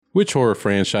Which horror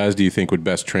franchise do you think would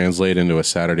best translate into a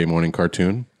Saturday morning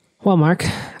cartoon? Well, Mark,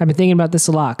 I've been thinking about this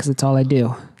a lot because it's all I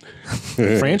do.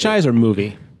 Franchise or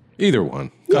movie? Either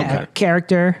one. Yeah,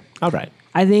 character. All right.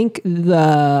 I think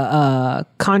the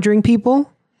Conjuring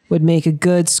people would make a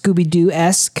good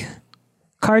Scooby-Doo-esque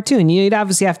cartoon. You'd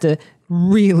obviously have to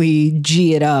really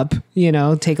G it up,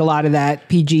 take a lot of that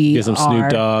PG. Get some Snoop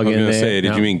Dogg in there.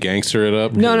 Did you mean gangster it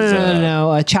up?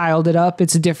 No. Child it up.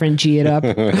 It's a different G it up.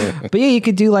 But yeah, you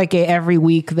could do like every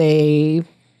week they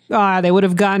would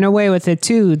have gotten away with it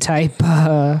too type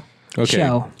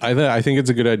show. I think it's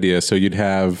a good idea. So you'd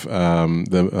have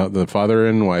the father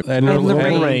and wife, Ed and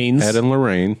Lorraine.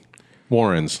 The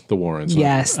Warrens.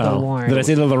 Yes, the Warrens. Did I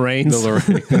say the Lorraines?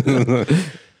 The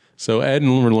Lorraine. So Ed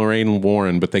and Lorraine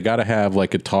Warren, but they got to have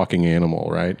like a talking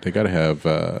animal, right? They got to have.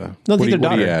 No, take their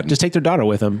daughter. Just take their daughter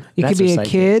with them. It could be a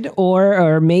kid,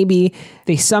 or maybe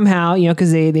they somehow,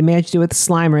 because they managed to do it with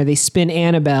Slimer, they spin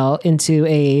Annabelle into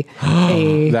a.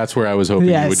 That's where I was hoping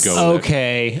you would go.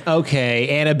 Okay.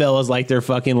 Annabelle is like their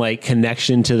fucking like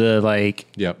connection to the like.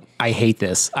 Yep. I hate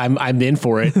this. I'm in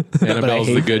for it. Annabelle's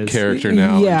the good character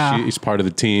now. Yeah. She's part of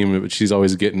the team, but she's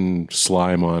always getting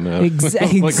slime on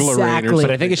exactly. like Lorraine or something. But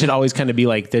I think it should always kind of be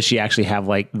like, does she actually have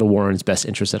like the Warren's best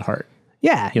interest at heart?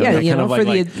 Yeah,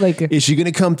 is she going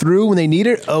to come through when they need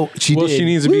her? Oh, she did. She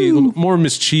needs to be more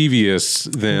mischievous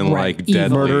than like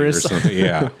deadly murderous or something.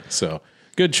 Yeah. So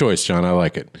good choice, John. I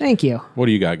like it. Thank you. What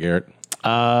do you got, Garrett?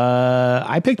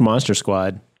 I picked Monster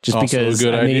Squad. Just also because, a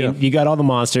good idea. You got all the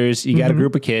monsters, you got a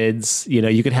group of kids,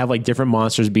 you could have like different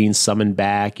monsters being summoned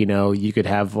back, you could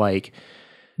have like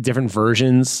different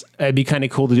versions. It'd be kind of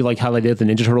cool to do like how they did with the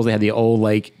Ninja Turtles. They had the old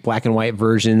like black and white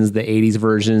versions, the 80s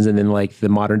versions, and then like the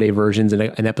modern day versions in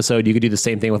an episode. You could do the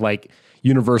same thing with like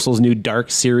Universal's new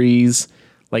Dark series,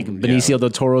 like Benicio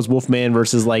del Toro's Wolfman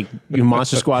versus like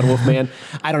Monster Squad Wolfman.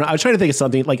 I don't know. I was trying to think of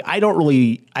something like I don't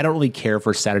really care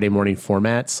for Saturday morning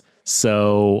formats.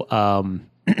 So,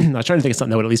 I was trying to think of something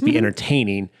that would at least be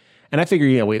entertaining. And I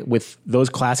figure, with those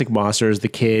classic monsters, the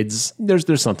kids,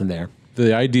 there's something there.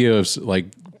 The idea of like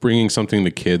bringing something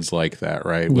to kids like that,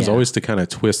 right, was always to kind of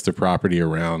twist the property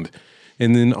around.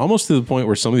 And then almost to the point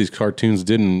where some of these cartoons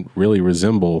didn't really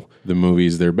resemble the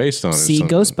movies they're based on. See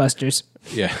Ghostbusters.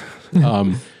 Yeah.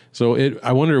 So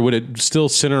I wonder, would it still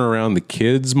center around the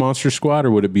kids' Monster Squad,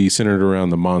 or would it be centered around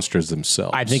the monsters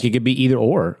themselves? I think it could be either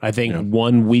or. I think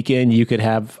one weekend you could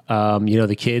have,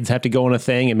 the kids have to go on a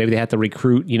thing, and maybe they have to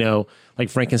recruit, like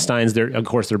Frankenstein's of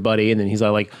course their buddy, and then he's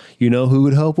like, who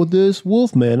would help with this?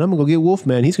 Wolfman. I'm gonna go get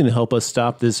Wolfman. He's gonna help us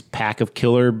stop this pack of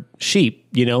killer sheep.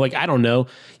 I don't know.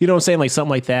 You know what I'm saying? Like something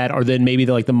like that. Or then maybe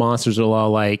the monsters are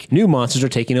all like, new monsters are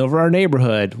taking over our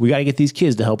neighborhood. We got to get these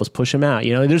kids to help us push them out.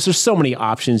 There's so many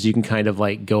options you can kind of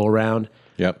like go around.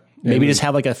 Yep. Maybe just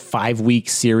have like a 5-week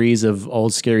series of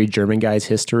old scary German guys'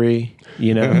 history,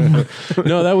 No,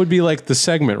 that would be like the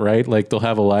segment, right? Like they'll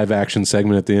have a live action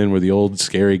segment at the end where the old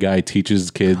scary guy teaches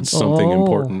kids something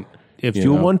important. If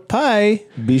you want pie,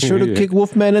 be sure to kick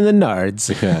Wolfman in the nards.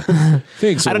 Yeah.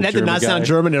 Thanks, that did not sound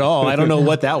German at all. I don't know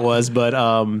what that was, but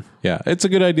yeah, it's a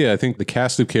good idea. I think the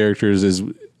cast of characters is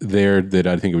there that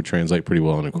I think it would translate pretty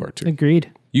well in a cartoon.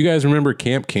 Agreed. You guys remember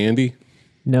Camp Candy?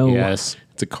 No. Yes.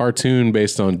 It's a cartoon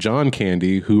based on John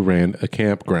Candy, who ran a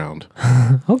campground.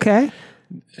 Okay.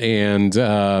 And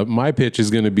my pitch is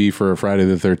going to be for a Friday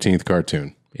the 13th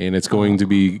cartoon. And it's going to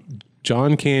be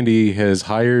John Candy has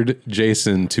hired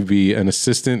Jason to be an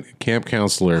assistant camp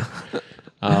counselor.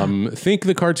 Think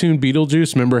the cartoon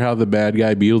Beetlejuice. Remember how the bad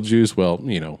guy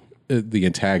Beetlejuice, the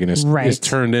antagonist is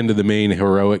turned into the main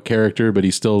heroic character, but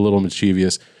he's still a little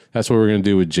mischievous. That's what we're going to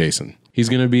do with Jason. He's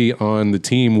going to be on the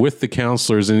team with the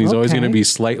counselors, and he's always going to be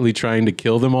slightly trying to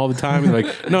kill them all the time. And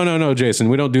like, no, Jason,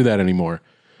 we don't do that anymore.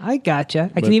 I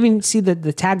gotcha. I can even see the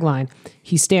tagline.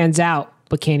 He stands out,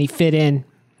 but can he fit in?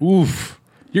 Oof.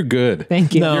 You're good.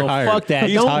 Thank you. No, fuck that.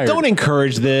 Don't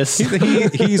encourage this.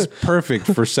 He's perfect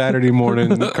for Saturday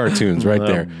morning cartoons right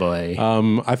there. Boy.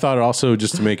 I thought also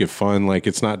just to make it fun, like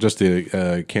it's not just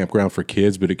a campground for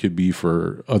kids, but it could be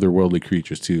for otherworldly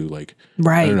creatures too. Like,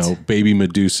 I don't know, baby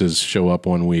Medusas show up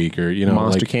one week or,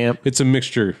 monster camp. It's a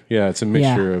mixture. Yeah, it's a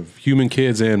mixture of human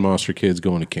kids and monster kids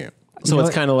going to camp. So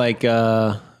it's kind of like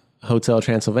Hotel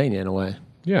Transylvania in a way.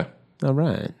 Yeah. All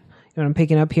right. You know what I'm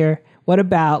picking up here? What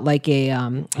about like a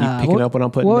picking up what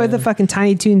I'm putting What down? were the fucking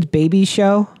Tiny Toons baby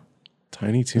show?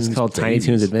 Tiny Toons. It's called Tiny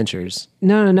Toons Adventures.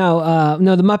 No, the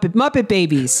Muppet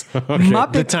Babies.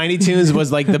 The Tiny Toons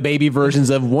was like the baby versions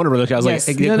of Warner Brothers. I was Yes.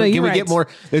 like, No, can you're we right. get more?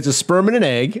 It's a sperm and an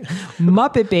egg.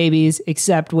 Muppet Babies,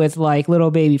 except with like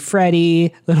little baby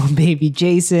Freddy, little baby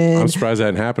Jason. I'm surprised that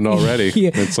hadn't happened already.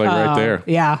 Yeah. It's like right there.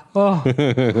 Yeah. Oh,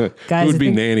 It guys, would be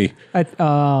Nanny.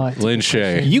 Lynn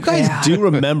Shay. You guys do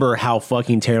remember how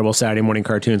fucking terrible Saturday morning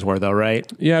cartoons were, though, right?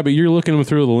 Yeah, but you're looking them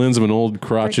through the lens of an old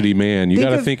crotchety man. You Think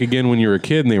got to of- think again when you were a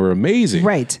kid and they were amazing.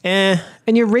 right. Eh.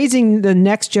 And you're raising the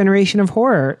next generation of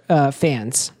horror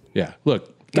fans. Yeah. Look.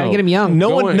 Gotta get them young. No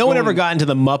one Going- ever got into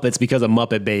the Muppets because of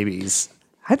Muppet Babies.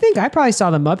 I think I probably saw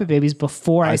the Muppet Babies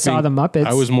before I saw think the Muppets.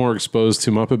 I was more exposed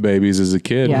to Muppet Babies as a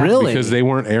kid. Yeah. Really? Because they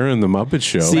weren't airing the Muppet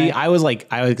Show. See, I was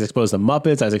exposed to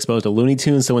Muppets. I was exposed to Looney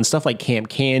Tunes. So when stuff like Camp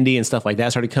Candy and stuff like that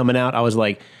started coming out, I was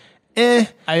like,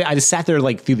 I just sat there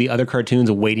like through the other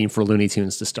cartoons waiting for Looney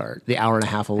Tunes to start. The hour and a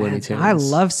half of Looney Tunes. I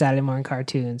love Saturday morning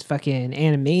cartoons. Fucking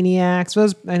Animaniacs.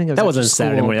 I think it was That wasn't after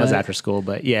Saturday school, morning. That was but after school,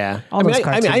 but yeah. All I those I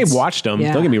cartoons. watched them.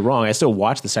 Yeah. Don't get me wrong. I still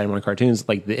watch the Saturday morning cartoons.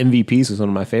 Like the MVPs was one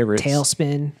of my favorites.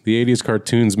 Tailspin. The 80s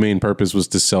cartoons' main purpose was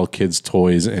to sell kids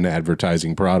toys and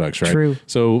advertising products, right? True.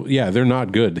 So, yeah, they're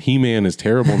not good. He-Man is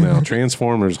terrible now.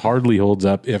 Transformers hardly holds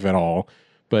up, if at all.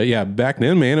 But yeah, back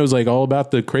then, man, it was like all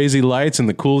about the crazy lights and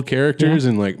the cool characters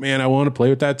and like, man, I want to play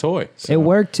with that toy. So, It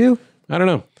worked too. I don't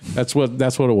know. That's what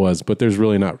it was. But there's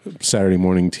really not Saturday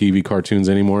morning TV cartoons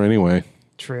anymore anyway.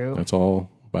 True. That's all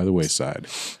by the wayside.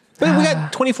 But we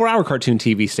got 24-hour cartoon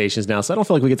TV stations now, so I don't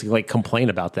feel like we get to like complain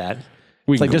about that.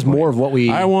 We It's can like just complain. more of what we.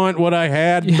 I want what I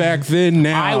had back then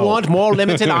now. I want more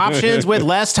limited options with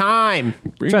less time.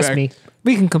 Bring Trust back- me.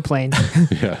 We can complain.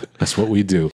 Yeah, that's what we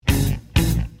do.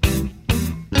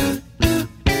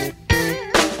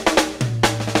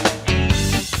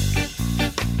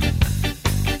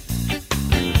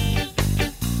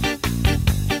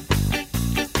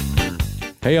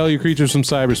 Hey, all you creatures from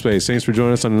cyberspace. Thanks for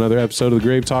joining us on another episode of the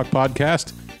Grave Talk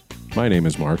podcast. My name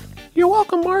is Mark. You're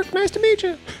welcome, Mark. Nice to meet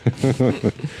you.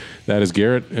 That is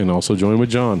Garrett, and also joined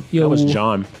with John. That was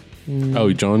John.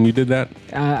 Oh, John, you did that?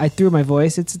 I threw my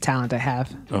voice. It's a talent I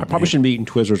have. I probably shouldn't be eating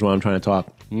Twizzlers while I'm trying to talk.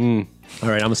 All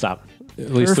right, I'm gonna stop.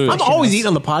 At least Perfect. I'm always eating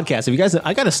on the podcast. If you guys,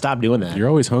 I gotta stop doing that. you're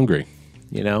always hungry.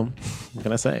 You know, what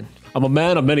can I say? I'm a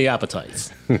man of many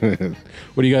appetites. What have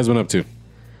you guys been up to?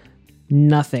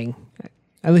 Nothing.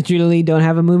 I literally don't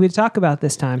have a movie to talk about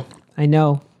this time. I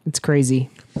know. It's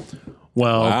crazy.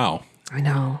 Well, Wow. I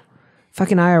know.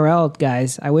 Fucking IRL,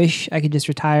 guys. I wish I could just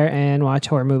retire and watch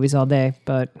horror movies all day,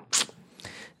 but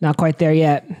not quite there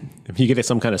yet. if you get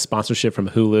some kind of sponsorship from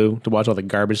Hulu to watch all the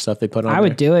garbage stuff they put on, I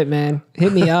would do it, man.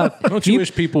 Hit me up. Don't you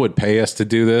wish people would pay us to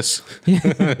do this?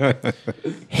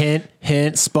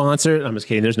 Hint, sponsor. I'm just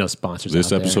kidding. There's no sponsors. This out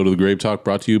there. episode of the Grave Talk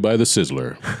brought to you by The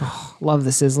Sizzler. Love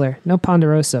the Sizzler. No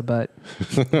Ponderosa, but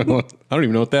I don't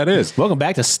even know what that is. Welcome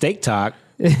back to Steak Talk.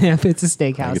 if it's a I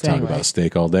steakhouse, could talk anyway. about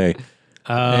steak all day.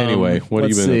 Anyway, what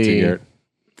have you let's been up to, see. Garrett?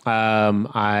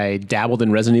 I dabbled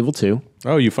in Resident Evil 2.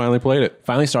 Oh, you finally played it.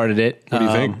 Finally started it. What do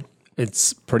you think?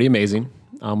 It's pretty amazing.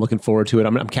 I'm looking forward to it.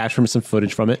 I'm capturing some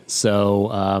footage from it,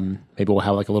 so maybe we'll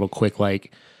have like a little quick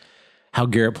like how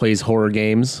Garrett plays horror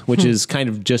games, which is kind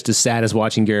of just as sad as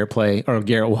watching Garrett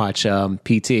watch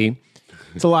PT.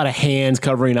 It's a lot of hands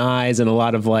covering eyes and a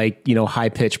lot of like high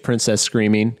pitched princess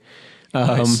screaming.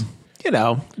 Nice.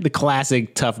 The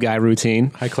classic tough guy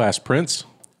routine. High class prince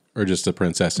or just a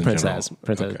princess in Princess.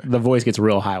 general? Okay. The voice gets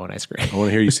real high when I scream. I want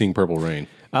to hear you sing Purple Rain.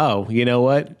 Oh, you know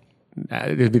what?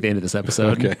 It'll be the end of this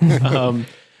episode. Okay.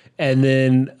 And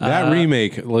then That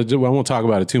remake, I won't talk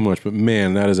about it too much, but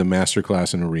man, that is a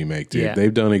masterclass in a remake, dude. Yeah.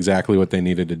 They've done exactly what they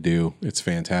needed to do. It's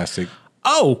fantastic.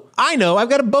 oh, I know. I've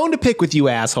got a bone to pick with you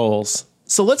assholes.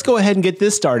 So let's go ahead and get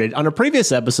this started. On a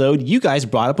previous episode, you guys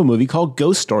brought up a movie called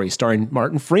Ghost Story starring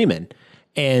Martin Freeman.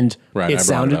 And Right, I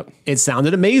brought it up. it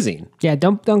sounded amazing. Yeah,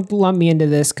 don't lump me into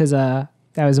this because that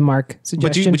was a Mark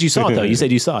suggestion. But you saw it though. You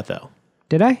said you saw it though.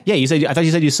 Did I? Yeah, I thought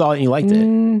you said you saw it and you liked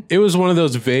it. It was one of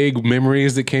those vague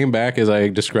memories that came back as I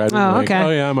described it. Oh, like, okay. Oh,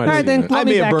 yeah, I might All have right, seen then. that. I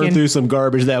me may have back burned in. through some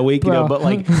garbage that week, Bro. but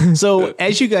like, so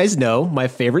as you guys know, my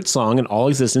favorite song in all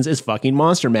existence is fucking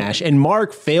Monster Mash. And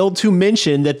Mark failed to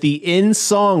mention that the end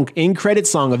credit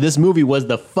song of this movie was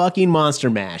the fucking Monster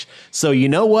Mash. So you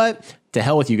know what? To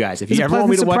hell with you guys. If you It's a ever want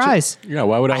me to pleasant watch surprise. it, Yeah,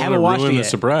 why would I, I want haven't to watched ruin it the yet.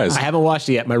 surprise? I haven't watched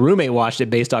it yet. My roommate watched it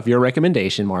based off your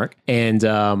recommendation, Mark.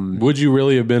 And Would you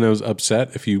really have been as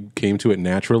upset if you came to it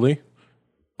naturally?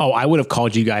 I would have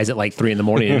called you guys at like 3 a.m.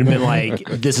 and been like,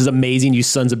 "This is amazing, you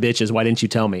sons of bitches! Why didn't you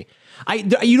tell me?"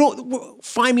 You don't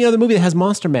find me another movie that has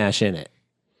Monster Mash in it.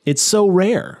 It's so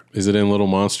rare. Is it in Little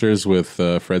Monsters with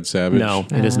Fred Savage? No,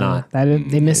 it is not.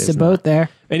 They missed a boat there.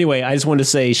 Anyway, I just wanted to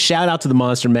say shout out to the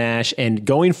Monster Mash. And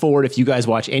going forward, if you guys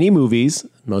watch any movies,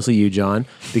 mostly you, John,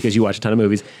 because you watch a ton of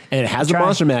movies, and it has the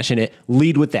Monster Mash in it,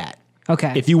 lead with that.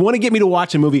 Okay. If you want to get me to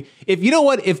watch a movie, if you know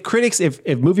what, if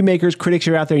movie makers, critics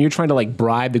are out there and you're trying to like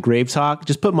bribe the grave talk,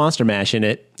 just put Monster Mash in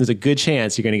it. There's a good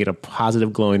chance you're going to get a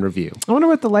positive, glowing review. I wonder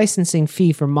what the licensing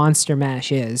fee for Monster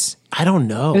Mash is. I don't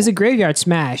know. It was a graveyard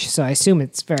smash, so I assume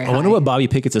it's very high. I wonder what Bobby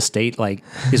Pickett's estate like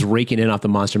is raking in off the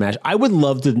Monster Mash. I would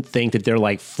love to think that they're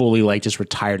like fully like just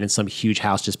retired in some huge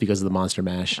house just because of the Monster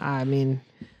Mash. I mean,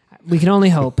 we can only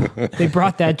hope. They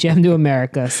brought that gem to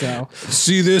America, so.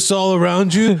 See this all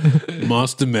around you?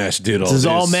 Monster Mash did all this. This is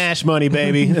all mash money,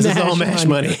 baby. This is all mash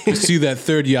money. You see that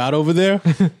third yacht over there?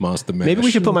 Monster Mash. Maybe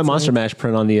we should put my Monster Mash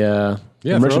print on the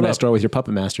merchandise up. store with your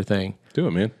Puppet Master thing. Do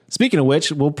it, man. Speaking of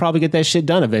which, we'll probably get that shit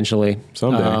done eventually.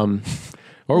 Someday.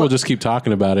 Or we'll just keep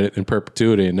talking about it in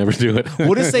perpetuity and never do it.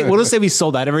 We'll just say we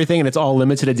sold out everything and it's all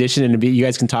limited edition, and you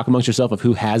guys can talk amongst yourself of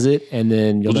who has it, and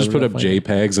then We'll just put up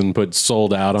JPEGs and put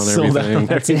sold out on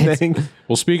everything.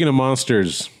 Well, speaking of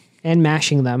monsters, And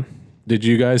mashing them. did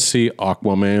you guys see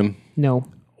Aquaman? No.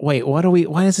 Wait, why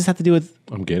does this have to do with?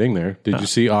 I'm getting there. Did you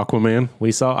see Aquaman?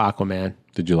 We saw Aquaman.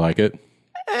 Did you like it?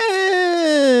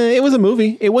 It was a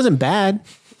movie. It wasn't bad.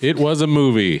 It was a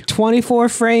movie. 24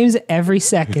 frames every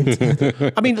second.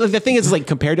 I mean, the thing is, like,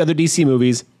 compared to other DC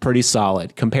movies, pretty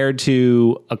solid. Compared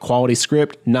to a quality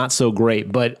script, not so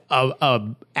great. But a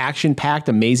action-packed,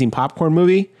 amazing popcorn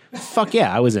movie, fuck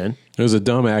yeah, I was in. It was a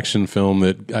dumb action film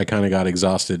that I kind of got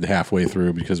exhausted halfway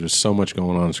through because there's so much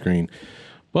going on screen.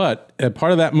 But as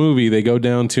part of that movie, they go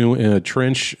down to a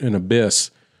trench, an abyss,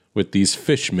 with these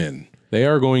fishmen. They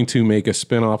are going to make a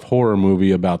spin-off horror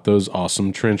movie about those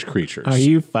awesome trench creatures. Are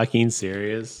you fucking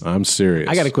serious? I'm serious.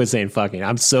 I got to quit saying fucking.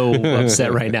 I'm so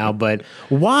upset right now, but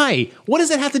why? What does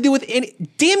that have to do with any?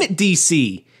 Damn it,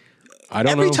 DC. I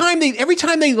don't know. Every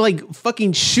time they like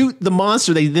fucking shoot the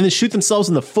monster, they then shoot themselves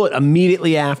in the foot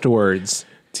immediately afterwards.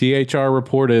 THR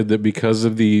reported that because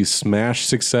of the smash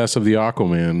success of the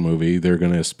Aquaman movie, they're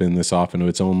going to spin this off into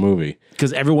its own movie.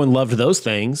 Because everyone loved those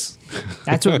things.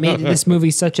 That's what made this movie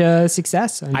such a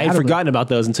success. I had forgotten about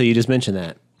those until you just mentioned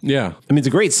that. Yeah. I mean, it's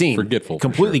a great scene. Forgetful.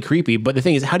 Completely creepy. But the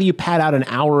thing is, how do you pad out an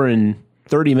hour and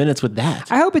 30 minutes with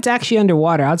that? I hope it's actually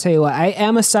underwater. I'll tell you what, I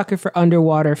am a sucker for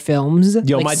underwater films.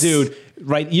 Yo, Like my dude,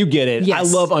 right? You get it. Yes.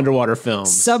 I love underwater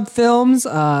films. Sub films,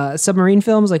 submarine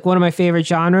films, like one of my favorite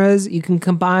genres. You can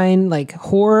combine like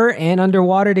horror and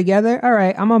underwater together. All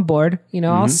right, I'm on board. You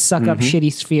know, I'll suck up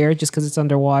shitty Sphere just because it's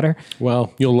underwater.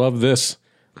 Well, you'll love this.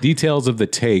 Details of the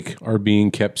take are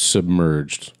being kept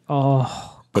submerged.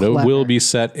 Oh, But it clever. will be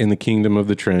set in the Kingdom of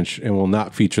the Trench and will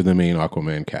not feature the main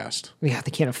Aquaman cast. Yeah,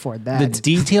 they can't afford The that.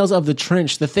 details of the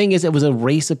trench. The thing is, it was a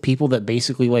race of people that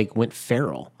basically like went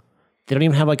feral. They don't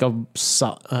even have like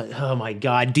oh my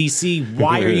God, DC,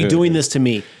 why are you doing this to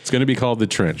me? It's going to be called The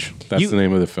Trench. That's the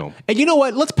name of the film. And you know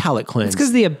what? Let's palate cleanse.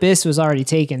 Because the Abyss was already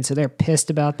taken, so they're pissed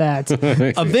about that.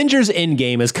 Avengers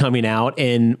Endgame is coming out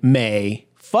in May.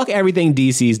 Fuck everything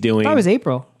DC's doing. That was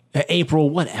April. April,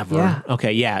 whatever. Yeah.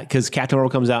 Okay, yeah, because Captain Marvel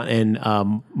comes out in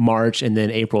March and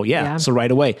then April. Yeah, so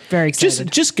right away. Very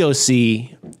excited. Just go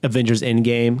see Avengers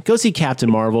Endgame. Go see Captain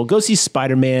Marvel. Go see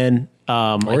Spider-Man.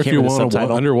 Or if you want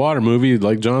an underwater movie,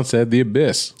 like John said, The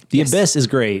Abyss. The Abyss is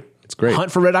great. It's great.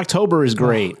 Hunt for Red October is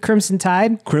great. Crimson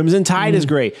Tide. Crimson Tide is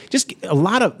great. Just a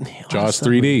lot of Jaws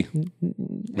 3D.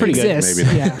 pretty good. Exists.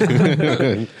 Maybe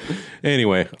Yeah.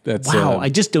 Anyway, that's Wow, I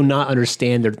just do not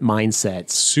understand their mindsets.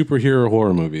 superhero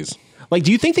horror movies. Like,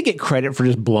 do you think they get credit for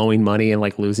just blowing money and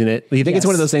like losing it? Do you think it's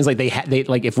one of Yes. those things like they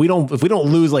like if we don't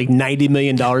lose like $90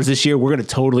 million this year, we're gonna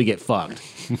totally get fucked.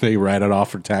 They write it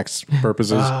off for tax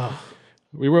purposes.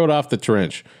 We wrote off The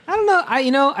Trench. I don't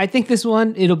know. I think this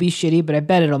one, it'll be shitty, but I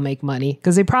bet it'll make money.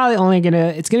 Because they probably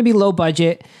it's going to be low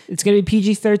budget. It's going to be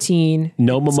PG-13.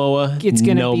 No Momoa, It's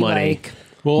going to no be money. like...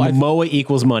 Well, Momoa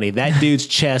equals money. That dude's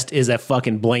chest is a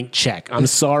fucking blank check. I'm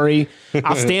sorry.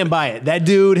 I'll stand by it. That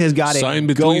dude has got sign it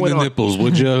between going the on. nipples,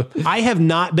 would you? I have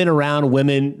not been around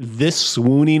women this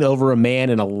swooning over a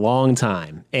man in a long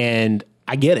time. And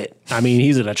I get it. I mean,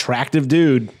 he's an attractive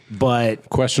dude, but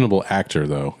Questionable actor,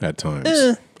 though, at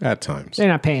times. At times. They're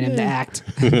not paying him to act.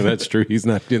 That's true. He's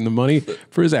not getting the money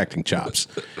for his acting chops.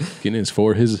 Getting it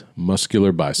for his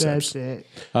muscular biceps. That's it.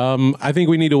 I think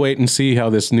we need to wait and see how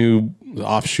this new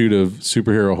offshoot of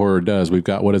superhero horror does. We've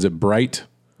got, what is it, Bright?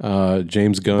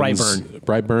 James Gunn's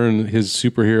Brightburn, his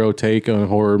superhero take on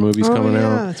horror movies coming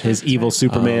out. his evil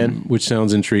Superman. Which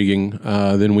sounds intriguing.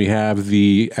 Then we have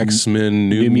the X-Men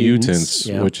New Mutants,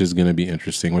 yeah. which is going to be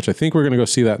interesting, which I think we're going to go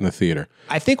see that in the theater.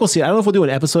 I think we'll see. I don't know if we'll do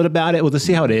an episode about it. We'll just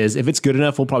see how it is. If it's good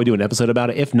enough, we'll probably do an episode about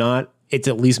it. If not, it's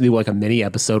at least maybe like a mini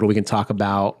episode where we can talk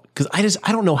about, because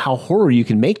I don't know how horror you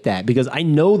can make that, because I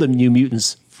know the New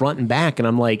Mutants front and back, and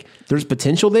I'm like, there's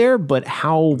potential there, but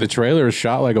how? The trailer is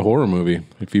shot like a horror movie.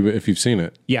 If you've seen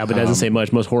it, Yeah, but it doesn't say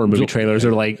much. Most horror movie trailers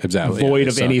are like void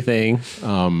of anything.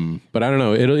 but I don't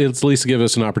know. It'll at least give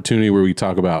us an opportunity where we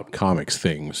talk about comics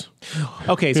things.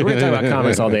 Okay, so we're gonna talk about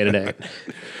comics all day today.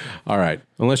 All right.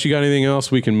 Unless you got anything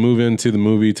else, we can move into the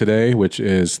movie today, which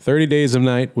is 30 Days of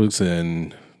Night. Was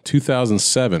in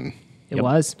 2007. It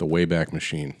was. The Wayback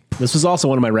Machine. This was also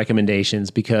one of my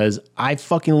recommendations because I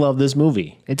fucking love this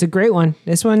movie. It's a great one.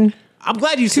 This one, I'm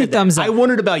glad you said thumbs that. up. I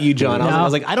wondered about you, John. No. I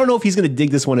was like, I don't know if he's going to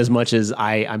dig this one as much as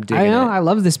I'm digging I know. it. I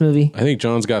love this movie. I think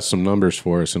John's got some numbers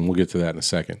for us, and we'll get to that in a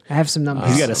second. I have some numbers.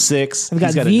 He's got a 6. I've got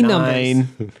he's got V a 9.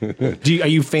 Are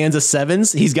you fans of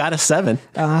 7s? He's got a 7.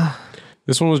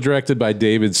 This one was directed by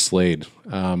David Slade.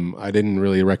 I didn't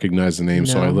really recognize the name,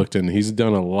 so I looked in. He's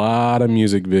done a lot of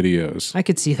music videos. I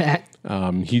could see that.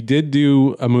 He did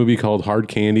do a movie called Hard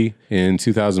Candy in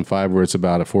 2005, where it's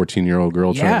about a 14-year-old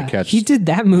girl trying Yeah, to catch he did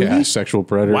that movie. a sexual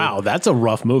predator. Wow, that's a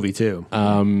rough movie too.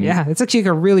 Yeah, it's actually like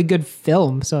a really good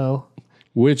film. So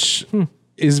Which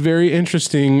is very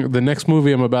interesting. The next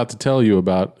movie I'm about to tell you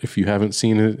about, if you haven't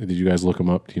seen it, did you guys look them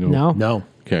up? Do you know? no,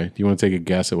 Okay. Do you want to take a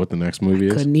guess at what the next movie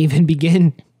is? couldn't even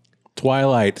begin.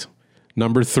 Twilight,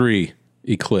 number 3,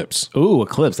 Eclipse. Ooh,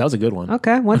 Eclipse. That was a good one.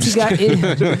 Okay, once he got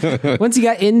into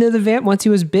the once he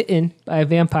was bitten by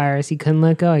vampires, he couldn't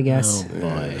let go. I guess. Oh,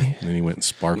 boy. And then he went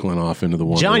sparkling off into the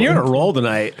one. John, you're on a roll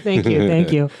tonight. Thank you,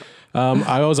 thank you.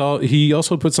 He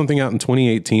also put something out in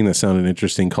 2018 that sounded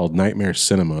interesting called Nightmare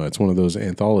Cinema. It's one of those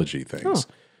anthology things.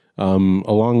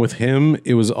 Along with him,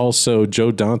 it was also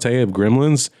Joe Dante of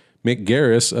Gremlins, Mick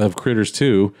Garris of Critters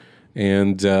 2,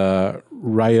 and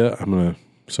Raya.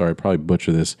 Probably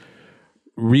butcher this.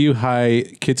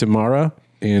 Ryuhei Kitamura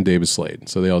and David Slade.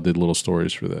 So they all did little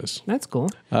stories for this. That's cool.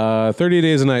 30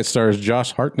 Days a Night stars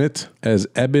Josh Hartnett as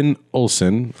Eben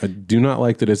Olsen. I do not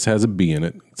like that it has a B in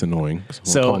it. It's annoying.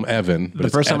 So call him Evan. The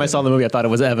first time I saw the movie, I thought it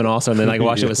was Evan also, and then I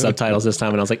watched it with subtitles this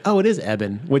time, and I was like, oh, it is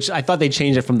Eben, which I thought they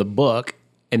changed it from the book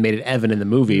and made it Evan in the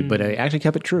movie, but I actually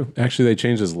kept it true. Actually, they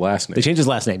changed his last name. They changed his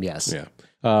last name, yes. Yeah.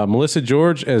 Melissa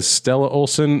George as Stella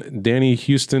Olsen. Danny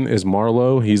Houston as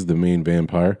Marlowe. He's the main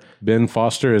vampire. Ben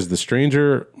Foster as the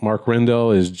Stranger. Mark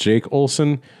Rendell as Jake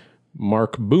Olsen.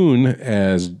 Mark Boone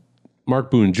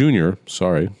Jr.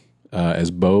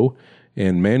 As Bo,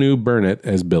 and Manu Burnett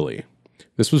as Billy.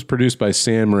 This was produced by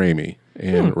Sam Raimi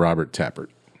and Robert Tappert.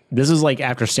 This is like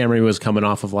after Sam Raimi was coming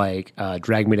off of like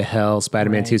Drag Me to Hell,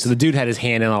 Spider-Man 2. So the dude had his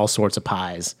hand in all sorts of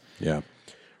pies. Yeah.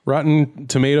 Rotten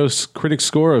Tomatoes critic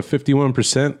score of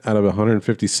 51% out of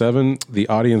 157. The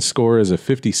audience score is a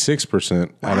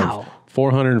 56% out of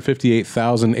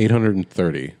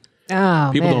 458,830. Oh,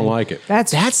 People man. don't like it. That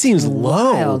seems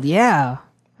low. Wild, yeah.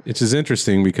 Which is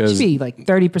interesting because Should be like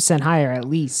 30% higher at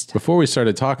least. before we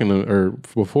started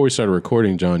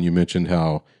recording, John, you mentioned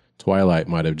how Twilight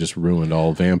might have just ruined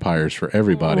all vampires for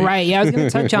everybody. Right. Yeah, I was going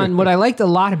to touch on what I liked a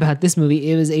lot about this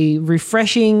movie. It was a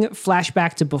refreshing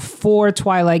flashback to before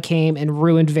Twilight came and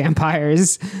ruined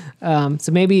vampires.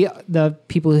 So maybe the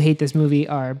people who hate this movie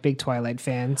are big Twilight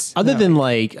fans. Other than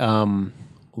like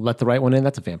Let the Right One In,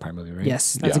 that's a vampire movie, right?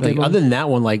 Yes, that's a Like, good one. other than that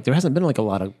one, like there hasn't been like a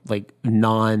lot of like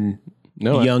young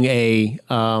A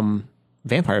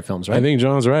vampire films, right? I think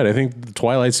John's right. I think the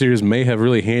Twilight series may have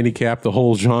really handicapped the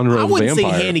whole genre I of wouldn't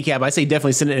vampire. say handicap. I say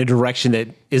definitely send it in a direction that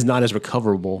is not as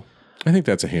recoverable. I think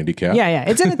that's a handicap. Yeah.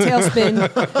 It's in a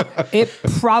tailspin. It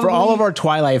probably... For all of our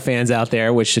Twilight fans out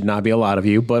there, which should not be a lot of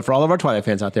you, but for all of our Twilight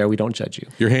fans out there, we don't judge you.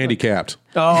 You're handicapped.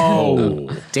 Oh,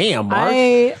 damn, Mark.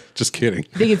 I Just kidding.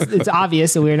 think it's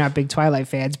obvious that we're not big Twilight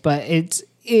fans, but it's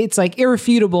like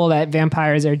irrefutable that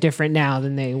vampires are different now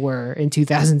than they were in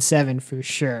 2007 for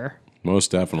sure.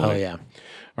 Most definitely. Oh, yeah.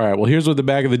 All right. Well, here's what the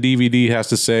back of the DVD has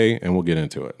to say, and we'll get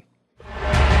into it.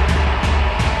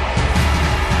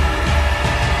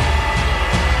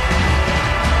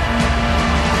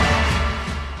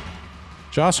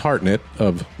 Josh Hartnett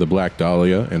of The Black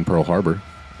Dahlia and Pearl Harbor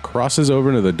crosses over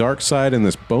into the dark side in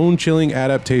this bone-chilling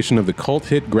adaptation of the cult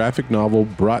hit graphic novel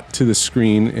brought to the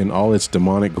screen in all its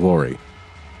demonic glory.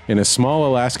 In a small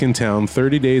Alaskan town,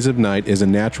 30 Days of Night is a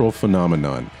natural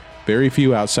phenomenon. Very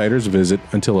few outsiders visit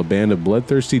until a band of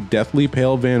bloodthirsty, deathly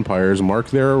pale vampires mark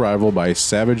their arrival by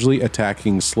savagely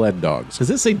attacking sled dogs.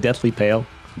 Does it say Deathly Pale?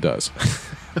 It does.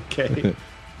 Okay.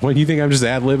 What, do you think I'm just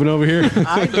ad-libbing over here?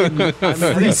 I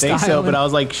didn't think so, but I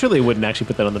was like, surely they wouldn't actually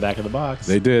put that on the back of the box.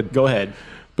 They did. Go ahead.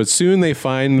 But soon they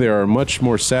find there are much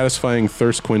more satisfying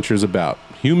thirst quenchers about.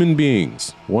 Human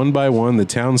beings. One by one, the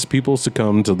townspeople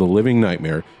succumb to the living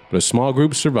nightmare, but a small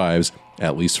group survives,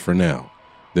 at least for now.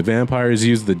 The vampires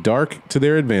use the dark to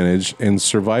their advantage, and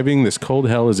surviving this cold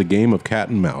hell is a game of cat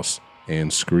and mouse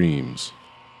and screams.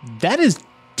 That is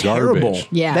terrible. Garbage.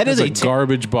 Yeah. That is That's a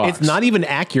garbage box. It's not even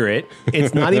accurate.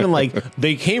 It's not even like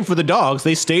they came for the dogs,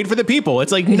 they stayed for the people.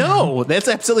 It's like, no, that's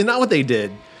absolutely not what they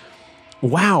did.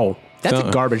 Wow. That's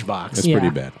a garbage box. That's pretty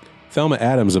bad. Thelma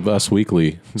Adams of Us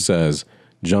Weekly says,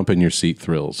 jump in your seat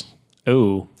thrills.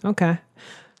 Ooh. Okay.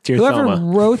 Dear Whoever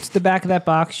Thelma. wrote the back of that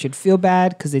box should feel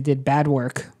bad because they did bad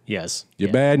work. Yes.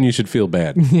 You're bad and you should feel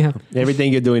bad. Yeah.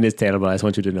 Everything you're doing is terrible. I just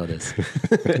want you to know this.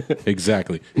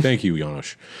 Exactly. Thank you,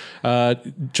 Janos.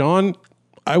 John,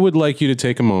 I would like you to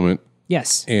take a moment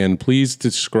Yes. and please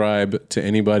describe to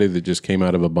anybody that just came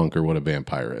out of a bunker what a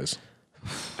vampire is.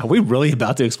 Are we really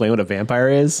about to explain what a vampire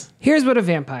is? Here's what a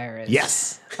vampire is.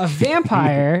 Yes. A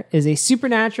vampire is a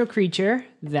supernatural creature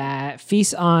that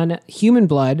feasts on human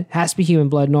blood. Has to be human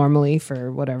blood normally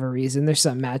for whatever reason. There's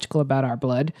something magical about our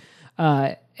blood.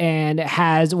 And it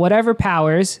has whatever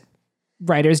powers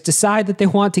writers decide that they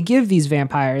want to give these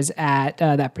vampires at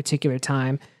that particular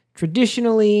time.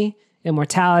 Traditionally,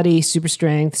 immortality, super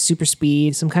strength, super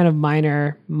speed, some kind of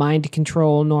minor mind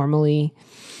control normally.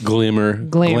 Glamour,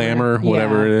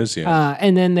 whatever it is. Yeah.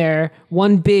 And then their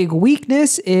one big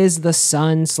weakness is the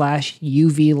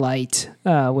sun/UV light,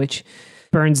 which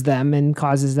burns them and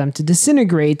causes them to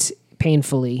disintegrate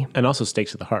painfully. And also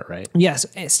stakes to the heart, right? Yes,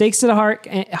 stakes to the heart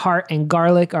and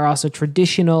garlic are also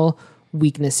traditional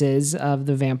weaknesses of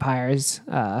the vampires.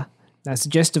 That's the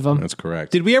gist of them. That's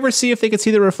correct. Did we ever see if they could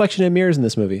see the reflection in mirrors in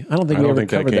this movie? I don't think we ever that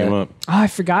covered came up. Oh, I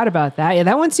forgot about that. Yeah,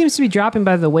 that one seems to be dropping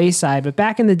by the wayside. But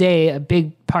back in the day, a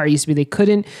big part used to be they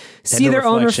couldn't see no their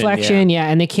own reflection, reflection. Yeah,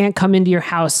 and they can't come into your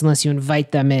house unless you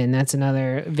invite them in. That's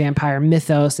another vampire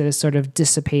mythos that is sort of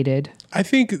dissipated. I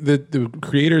think that the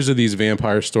creators of these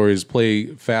vampire stories play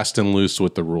fast and loose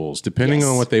with the rules. Depending Yes.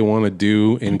 on what they want to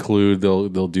do,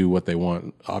 they'll do what they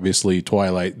want. Obviously,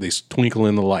 Twilight, they twinkle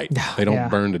in the light. They don't Yeah.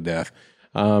 burn to death.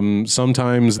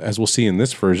 Sometimes, as we'll see in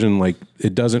this version, like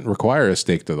it doesn't require a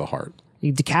stake to the heart.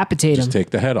 You decapitate them.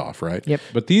 Take the head off, right? Yep.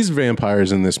 But these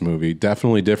vampires in this movie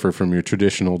definitely differ from your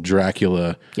traditional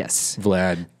Dracula, Yes.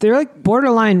 Vlad. They're like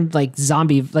borderline like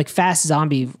zombie, like fast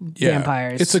zombie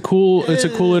vampires. It's a cool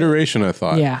iteration, I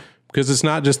thought. Yeah. Because it's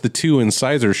not just the two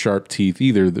incisor sharp teeth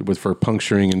either for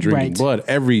puncturing and drinking Right. blood.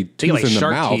 Every They tooth got like in the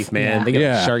shark mouth. teeth, man. Yeah. They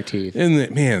got shark teeth.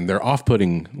 And man, they're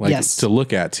off-putting Yes. to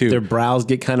look at too. Their brows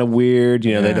get kind of weird.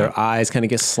 You know, Yeah. their eyes kind of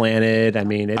get slanted. I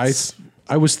mean, it's...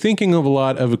 I was thinking of a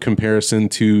lot of a comparison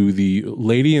to the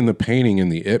lady in the painting in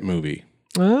the It movie.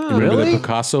 Oh, Remember Really? the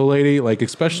Picasso lady? Like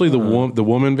especially the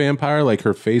woman vampire, like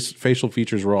her facial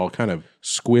features were all kind of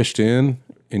squished in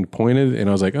and pointed, and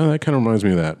I was like, oh, that kind of reminds me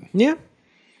of that. yeah.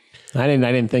 I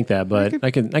didn't think that, but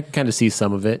I can kind of see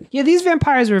some of it. Yeah, these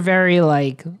vampires were very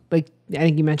like I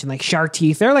think you mentioned like shark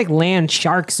teeth. They're like land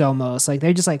sharks almost. Like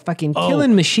they're just like fucking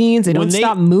killing machines. They don't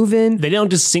stop moving. They don't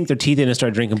just sink their teeth in and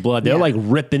start drinking blood. They're Yeah. like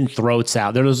ripping throats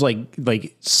out. They're just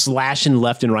like slashing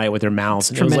left and right with their mouths.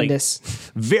 And Tremendous. It was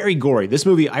like very gory. This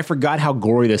movie, I forgot how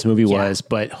gory this movie was,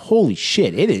 but holy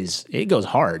shit, it goes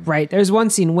hard. Right. There's one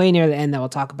scene way near the end that we'll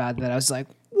talk about that I was like,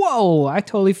 whoa, I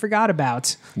totally forgot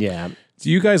about. Yeah. Do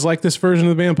you guys like this version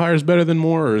of the vampires better than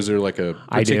more, or is there like a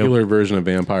I do. particular version of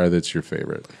vampire that's your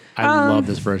favorite? I love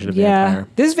this version of Yeah.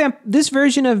 Vampire. This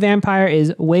version of vampire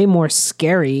is way more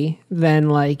scary than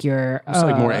like your It's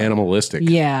like more animalistic.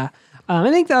 Yeah. I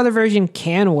think the other version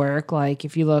can work. Like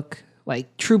if you look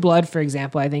like True Blood, for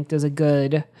example, I think does a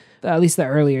good, at least the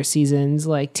earlier seasons,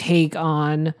 like take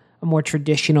on a more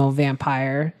traditional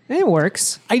vampire. And it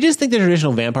works. I just think the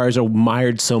traditional vampires are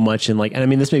mired so much in like, and I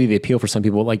mean, this may be the appeal for some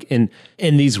people, like in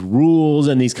these rules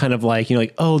and these kind of like, you know,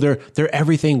 like, oh, they're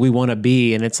everything we want to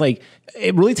be. And it's like,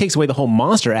 it really takes away the whole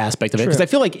monster aspect of it. Because I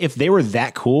feel like if they were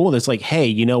that cool, it's like, hey,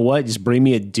 you know what? Just bring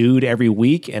me a dude every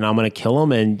week and I'm going to kill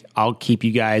him and I'll keep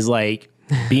you guys like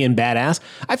being badass.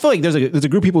 I feel like there's a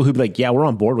group of people who'd be like, yeah, we're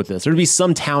on board with this. There'd be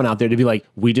some town out there to be like,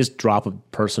 we just drop a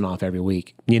person off every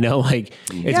week. You know, like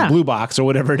it's Yeah. Blue Box or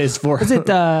whatever it is for. Is it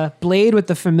the Blade with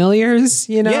the familiars?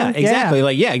 You know? Yeah, exactly.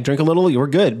 Like, yeah, drink a little, you're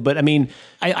good. But I mean,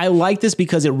 I like this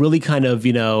because it really kind of,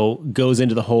 you know, goes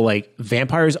into the whole like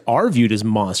vampires are viewed as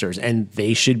monsters and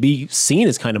they should be seen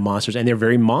as kind of monsters and they're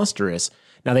very monstrous.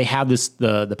 Now they have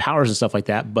the powers and stuff like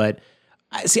that, but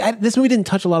this movie didn't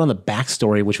touch a lot on the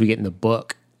backstory, which we get in the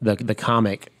book, the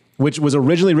comic, which was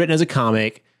originally written as a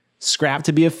comic, scrapped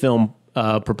to be a film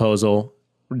proposal,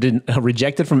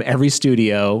 rejected from every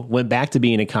studio, went back to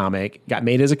being a comic, got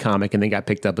made as a comic, and then got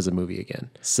picked up as a movie again.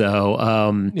 So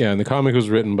yeah, and the comic was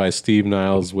written by Steve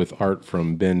Niles with art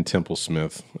from Ben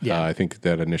Templesmith. Yeah. I think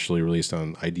that initially released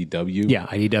on IDW. yeah,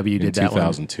 IDW did that one.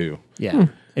 2002. Yeah.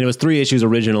 And it was 3 issues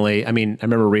originally. I mean, I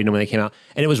remember reading them when they came out,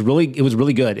 and it was really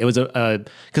good. It was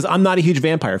because I'm not a huge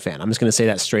vampire fan. I'm just going to say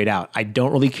that straight out. I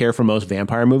don't really care for most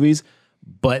vampire movies,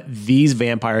 but these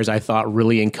vampires I thought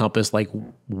really encompassed like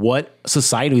what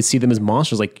society would see them as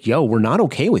monsters. Like, yo, we're not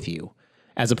okay with you,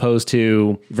 as opposed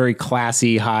to very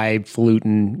classy,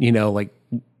 highfalutin, like,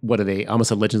 what are they? I almost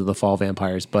said Legends of the Fall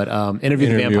vampires, but Interview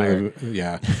with the Vampire.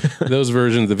 Yeah. Those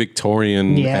versions, the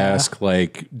Victorian-esque,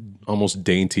 like almost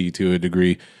dainty to a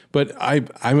degree. But I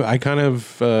kind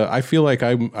of, I feel like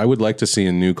I would like to see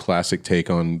a new classic take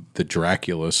on the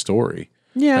Dracula story.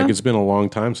 Yeah. Like it's been a long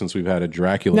time since we've had a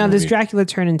Dracula Now, movie. does Dracula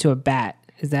turn into a bat?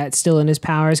 Is that still in his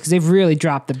powers? Because they've really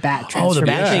dropped the bat transformation.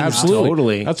 bat thing, absolutely.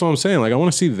 Totally. That's what I'm saying. Like, I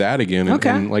want to see that again. And, Okay.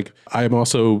 and like, I'm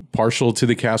also partial to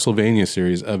the Castlevania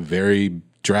series, a very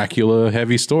Dracula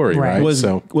heavy story, right? Was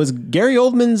Gary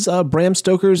Oldman's Bram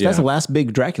Stoker's? That's the last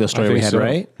big Dracula story we think had, so.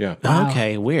 right? Yeah.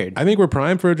 Okay, weird. I think we're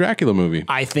primed for a Dracula movie.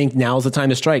 I think now's the time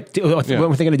to strike. We're going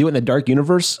to do it in the Dark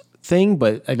Universe thing,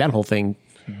 but that whole thing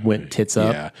went tits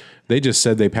up. Yeah. They just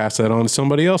said they passed that on to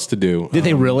somebody else to do. Did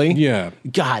they really? Yeah.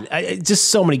 God, just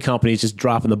so many companies just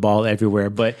dropping the ball everywhere.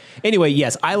 But anyway,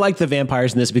 yes, I like the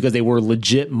vampires in this because they were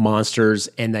legit monsters,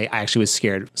 and I actually was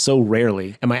scared. So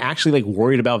rarely am I actually like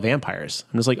worried about vampires.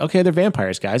 I'm just like, okay, they're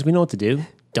vampires, guys. We know what to do.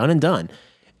 Done and done.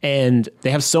 And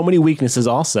they have so many weaknesses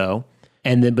also.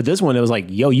 And then, but this one, it was like,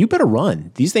 yo, you better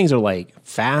run. These things are like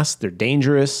fast. They're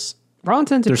dangerous. For all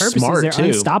intents and They're purposes, smart, they're too.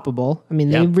 unstoppable. I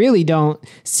mean, Yeah. they really don't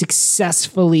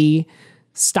successfully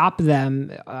stop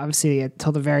them, obviously,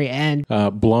 until the very end.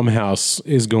 Blumhouse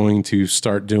is going to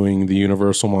start doing the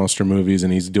Universal Monster movies,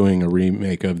 and he's doing a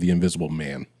remake of The Invisible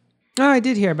Man. Oh, I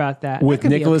did hear about that. With That could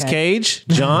be Nicolas okay. Cage,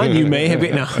 John, you may have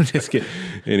been. No, I'm just kidding.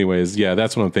 Anyways, yeah,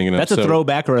 that's what I'm thinking of. That's a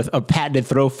throwback or a patented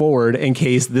throw forward in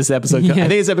case this episode. I think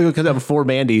this episode comes out before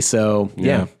Mandy. So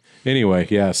yeah. Anyway,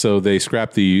 yeah, so they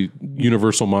scrapped the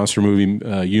Universal Monster movie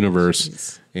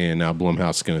universe, and now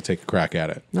Blumhouse is going to take a crack at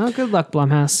it. Oh, good luck,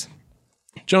 Blumhouse.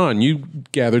 John, you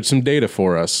gathered some data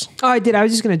for us. Oh, I did. I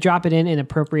was just going to drop it in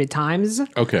appropriate times.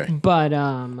 Okay. But,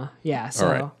 yeah, so.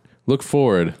 All right. Look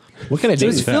forward. What can I do? It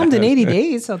was filmed in 80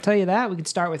 days, I'll tell you that. We could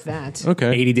start with that.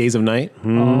 Okay. 80 Days of Night.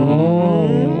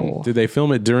 Did they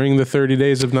film it during the 30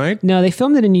 Days of Night? No, they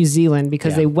filmed it in New Zealand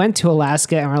because they went to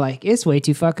Alaska and were like, it's way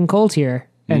too fucking cold here.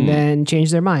 And then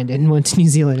changed their mind and went to New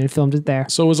Zealand and filmed it there.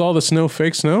 So was all the snow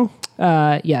fake snow?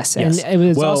 Yes. And it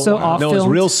was also all no, filmed. it was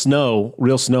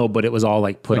real snow, but it was all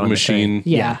like put Like on machine. The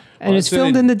thing. Yeah. And it's so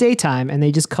filmed they- in the daytime, and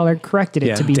they just color corrected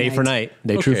it to be day for night.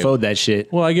 They true fode that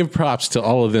shit. Well, I give props to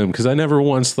all of them because I never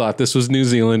once thought this was New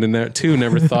Zealand, and that too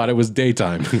never thought it was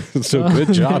daytime. So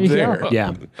good job there you there. go.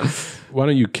 Yeah. Why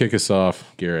don't you kick us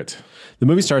off, Garrett? The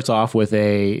movie starts off with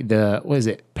what is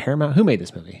it? Paramount? Who made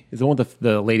this movie? Is the one with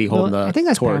the lady holding the I think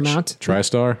that's torch. Paramount.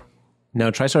 TriStar?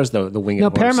 No, TriStar's the winged No,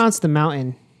 horse. Paramount's the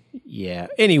mountain. Yeah.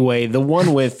 Anyway, the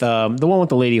one with the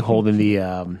lady holding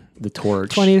the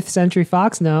torch. 20th Century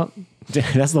Fox? No.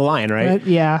 That's the lion, right?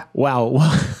 Yeah.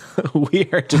 Wow. We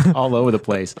are just all over the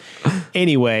place.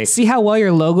 Anyway, See how well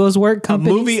your logos work,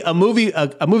 companies? a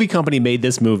movie company made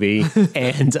this movie,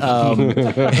 and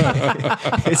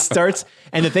it starts.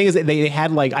 And the thing is, that they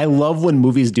had like, I love when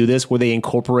movies do this, where they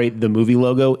incorporate the movie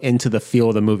logo into the feel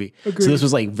of the movie. So this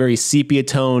was like very sepia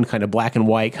tone, kind of black and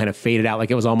white, kind of faded out,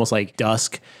 like it was almost like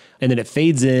dusk, and then it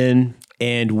fades in.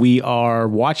 And we are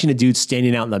watching a dude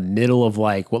standing out in the middle of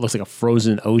like what looks like a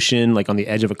frozen ocean, like on the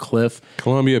edge of a cliff.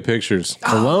 Columbia Pictures.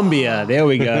 Columbia, there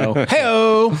we go.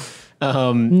 Hey-o!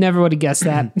 Never would have guessed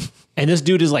that. And this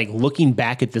dude is like looking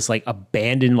back at this like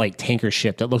abandoned like tanker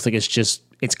ship that looks like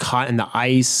it's caught in the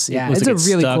ice. Yeah, looks it's like a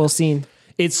really stuck. cool scene.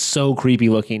 It's so creepy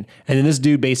looking. And then this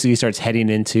dude basically starts heading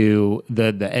into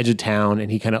the edge of town, and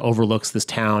he kind of overlooks this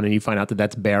town, and you find out that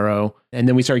that's Barrow. And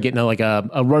then we start getting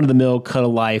a run-of-the-mill cut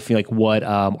of life, like what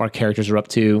our characters are up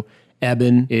to.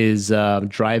 Eben is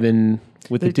driving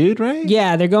with the dude, right?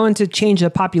 Yeah, they're going to change the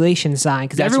population sign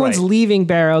because That's everyone's right. leaving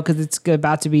Barrow because it's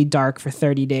about to be dark for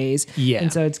 30 days. Yeah.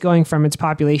 And so it's going from its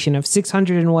population of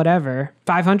 600 and whatever,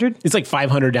 500. It's like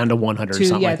 500 down to 100 or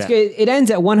something like that. It ends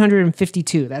at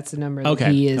 152. That's the number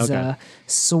that he is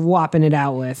swapping it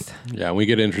out with. Yeah, we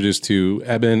get introduced to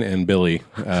Eben and Billy,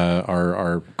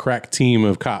 our crack team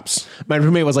of cops. My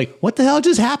roommate was like, what the hell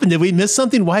just happened? Did we miss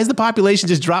something? Why is the population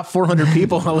just dropped 400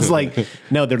 people? I was like,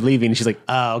 no, they're leaving. And she's like,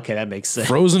 oh, okay, that makes sense.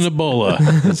 Frozen Ebola.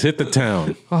 Let's hit the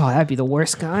town. Oh, that'd be the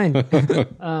worst kind.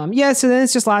 So then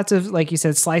it's just lots of, like you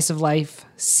said, slice of life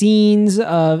scenes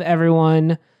of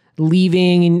everyone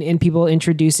leaving and people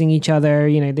introducing each other.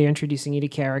 You know, they're introducing you to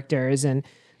characters, and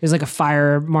there's like a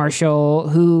fire marshal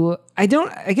who I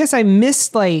guess I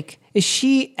missed, like, is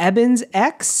she Eben's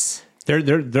ex?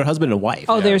 They're husband and wife.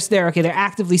 Oh, they're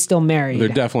actively still married. They're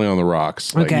definitely on the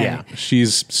rocks. Like, Okay. yeah.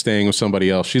 She's staying with somebody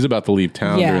else. She's about to leave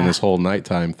town Yeah. during this whole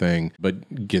nighttime thing,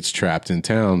 but gets trapped in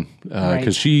town because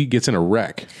Right. she gets in a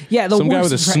wreck. Yeah, the some guy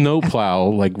worst with a wreck. snowplow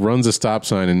like runs a stop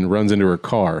sign and runs into her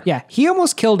car. Yeah, he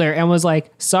almost killed her and was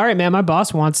like, sorry, man, my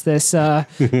boss wants this.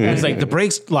 It's like, the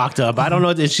brakes locked up. I don't know.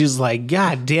 And she's like,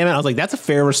 God damn it. I was like, that's a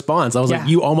fair response. I was Yeah. like,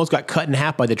 you almost got cut in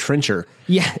half by the trencher.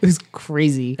 Yeah, it was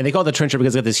crazy. And they call it the trencher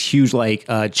because it's got this huge like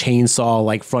chainsaw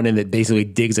like front end that basically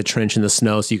digs a trench in the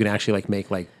snow so you can actually like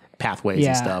make like pathways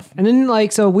and stuff. And then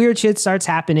like, so weird shit starts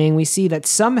happening. We see that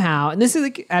somehow, and this is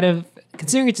like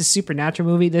considering it's a supernatural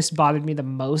movie, this bothered me the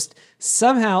most.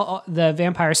 Somehow the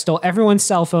vampires stole everyone's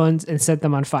cell phones and set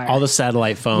them on fire. All the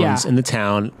satellite phones Yeah. in the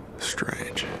town.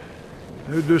 Strange.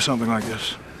 Who'd do something like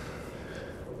this?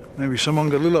 Maybe someone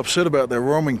got a little upset about their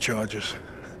roaming charges.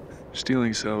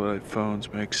 Stealing satellite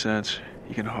phones makes sense.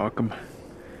 You can hawk them.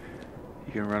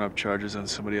 You can run up charges on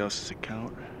somebody else's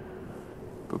account.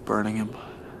 But burning them?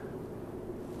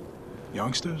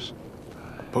 Youngsters?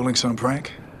 Pulling some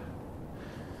prank?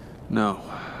 No.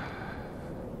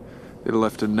 They'd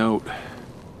left a note.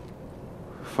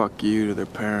 Fuck you to their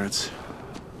parents.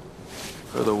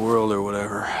 Or the world or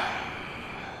whatever.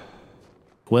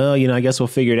 Well, you know, I guess we'll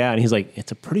figure it out. And he's like,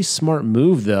 it's a pretty smart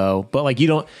move, though. But like, you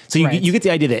don't. So you get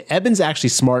the idea that Eben's actually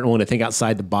smart and willing to think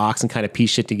outside the box and kind of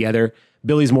piece shit together.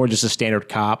 Billy's more just a standard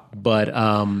cop. But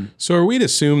So are we to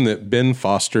assume that Ben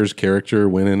Foster's character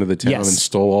went into the town Yes. and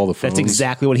stole all the phones? that's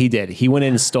exactly what he did. He went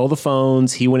in and stole the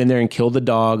phones. He went in there and killed the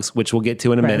dogs, which we'll get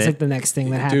to in a Right, minute. it's like the next thing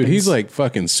that happens. Dude, he's like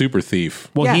fucking super thief.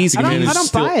 Well, Yeah, he's I don't- Managed I to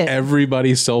steal buy it.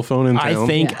 everybody's cell phone in town.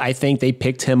 I think they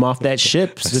picked him off that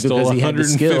ship Stole because he had the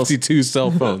skills. 152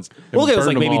 cell phones. and Well, it was burned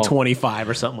like them maybe all. 25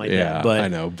 or something like Yeah, that. But I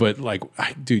know. But like,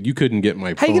 dude, you couldn't get my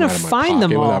how are phone you out gonna of my find pocket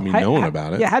them all? without me knowing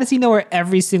about it. Yeah, how does he know where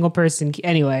every single person?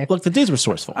 Anyway, look, the dudes were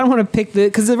resourceful. I don't want to pick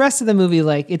because the rest of the movie,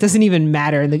 like, it doesn't even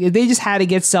matter. They just had to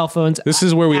get cell phones. This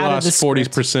is where we out of lost the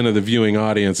script. 40% of the viewing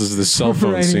audience is the cell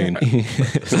phone Right, scene.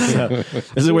 So,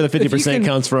 this is where the 50%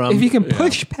 comes from. If you can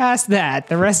push past that,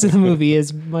 the rest of the movie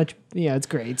is much. Yeah, it's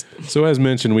great. So as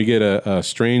mentioned, we get a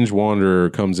strange wanderer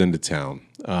comes into town.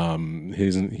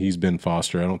 He's Ben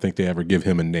Foster. I don't think they ever give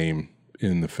him a name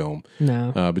in the film.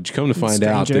 No. But you come to find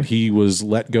out Stranger. that he was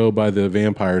let go by the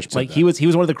vampires. Like he was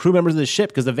one of the crew members of the ship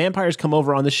because the vampires come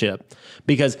over on the ship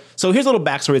so here's a little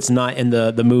backstory. It's not in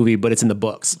the movie, but it's in the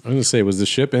books. I was gonna say, was the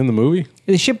ship in the movie?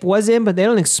 The ship was in, but they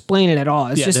don't explain it at all.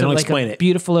 It's Yeah, just they don't like explain a it.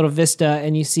 beautiful little vista,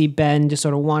 and you see Ben just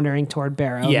sort of wandering toward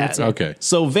Barrow. Yeah. That's it. Okay.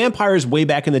 So vampires way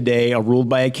back in the day are ruled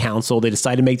by a council. They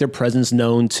decide to make their presence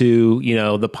known to,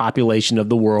 the population of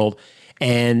the world,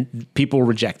 and people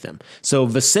reject them. So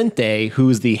Vicente,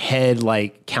 who's the head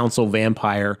like council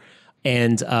vampire,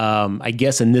 and I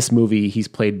guess in this movie he's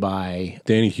played by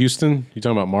Danny Houston? You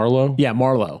talking about Marlowe? Yeah,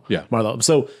 Marlowe. Yeah. Marlowe.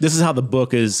 So this is how the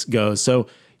book goes. So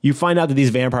you find out that these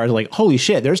vampires are like, holy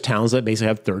shit, there's towns that basically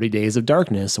have 30 days of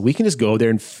darkness. So we can just go there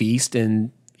and feast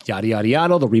and yada, yada,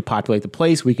 yada. They'll repopulate the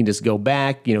place. We can just go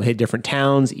back, hit different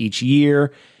towns each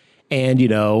year. And,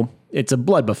 it's a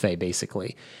blood buffet,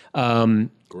 basically.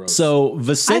 So I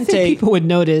Vicente... think people would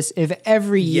notice if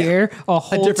every year a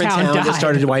whole different town died. just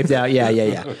started wiped out. Yeah.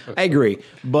 I agree.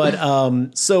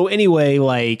 But so anyway,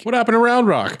 like... What happened to Round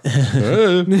Rock?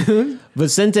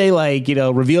 Vicente,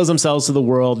 reveals themselves to the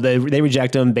world. They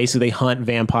reject him. Basically, they hunt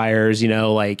vampires,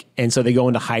 and so they go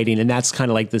into hiding. And that's kind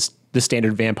of like this. The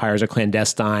standard vampires are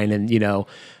clandestine, and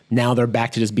now they're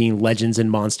back to just being legends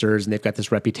and monsters, and they've got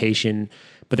this reputation.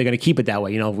 But they're going to keep it that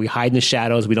way. We hide in the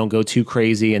shadows. We don't go too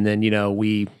crazy, and then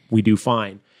we do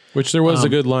fine. Which there was a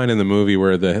good line in the movie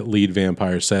where the lead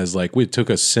vampire says, like, it took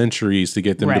us centuries to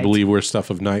get them to Right. believe we're stuff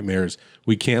of nightmares.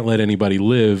 We can't let anybody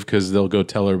live because they'll go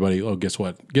tell everybody, oh, guess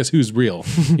what? Guess who's real?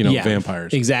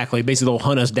 Vampires. Exactly. Basically, they'll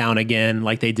hunt us down again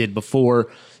like they did before.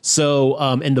 So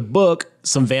in the book,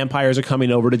 some vampires are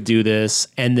coming over to do this.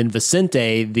 And then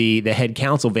Vicente, the head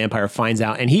council vampire, finds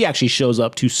out. And he actually shows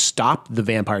up to stop the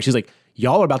vampires. He's like,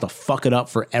 y'all are about to fuck it up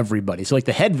for everybody. So like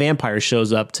the head vampire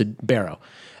shows up to Barrow,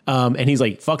 and he's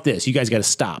like, fuck this, you guys got to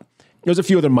stop. There's a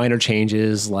few other minor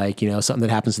changes, like, something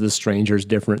that happens to the stranger is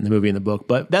different in the movie and the book.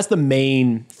 But that's the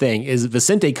main thing is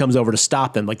Vicente comes over to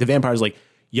stop them. Like the vampire's like,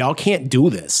 y'all can't do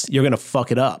this. You're going to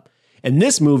fuck it up. In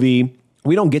this movie,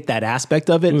 we don't get that aspect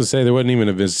of it. I was going to say there wasn't even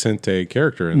a Vicente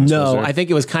character in this. No, I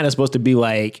think it was kind of supposed to be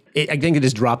like, I think it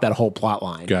just dropped that whole plot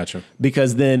line. Gotcha.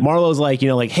 Because then Marlowe's like,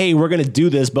 hey, we're going to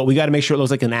do this, but we got to make sure it looks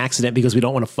like an accident because we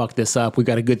don't want to fuck this up. We've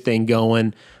got a good thing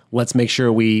going. Let's make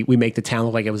sure we make the town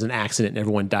look like it was an accident and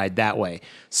everyone died that way.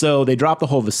 So they dropped the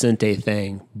whole Vicente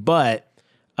thing, but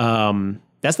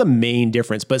that's the main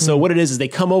difference. But so what it is they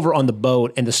come over on the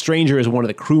boat and the stranger is one of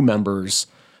the crew members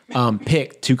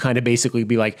picked to kind of basically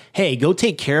be like, hey, go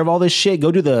take care of all this shit.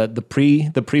 Go do the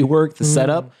pre-work, the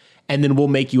setup, and then we'll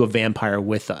make you a vampire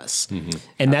with us.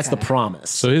 And that's the promise.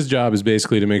 So his job is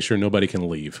basically to make sure nobody can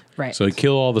leave. Right. So he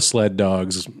kill all the sled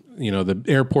dogs. The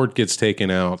airport gets taken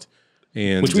out.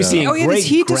 And, Which we see in Oh yeah, great does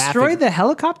he graphic- destroy the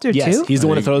helicopter Yes, too? he's the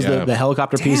one that throws yeah. the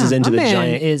helicopter Damn, pieces into my the man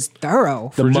giant. is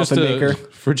thorough. The muffin maker.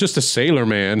 For just a sailor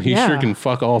man, he Yeah. sure can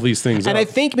fuck all these things And up. I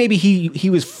think maybe he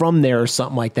was from there or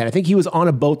something like that. I think he was on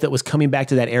a boat that was coming back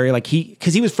to that area, like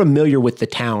because he was familiar with the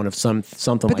town of something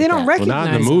But like they don't that. recognize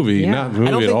not in the him. movie. Yeah. Not in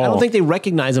the movie I at all. don't think they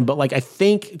recognize him, but like I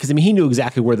think because he knew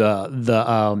exactly where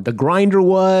the grinder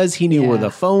was. He knew where Yeah.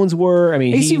 the phones were. I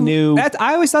mean, You he see, knew.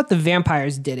 I always thought the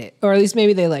vampires did it, or at least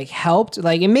maybe they like helped.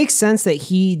 Like it makes sense that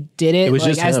he did it. It was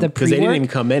like, just as him the because they didn't pre-work. even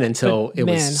come in until But, it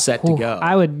was man, set to whew, go.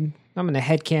 I'm gonna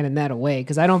headcanon that away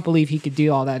because I don't believe he could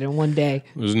do all that in one day.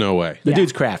 There's no way. the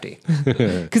dude's crafty.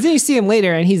 Because then you see him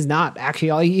later and he's not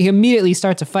actually. He immediately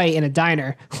starts a fight in a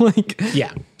diner. Like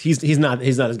Yeah, he's not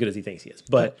as good as he thinks he is.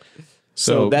 But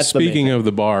So that's speaking the main of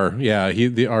the bar, yeah,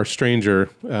 our stranger,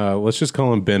 let's just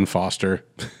call him Ben Foster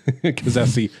because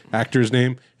that's the actor's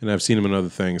name, and I've seen him in other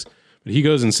things. But he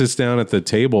goes and sits down at the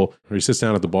table, or he sits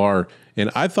down at the bar, and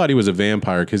I thought he was a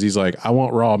vampire because he's like, I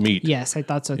want raw meat. yes, I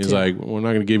thought so too. He's like, we're not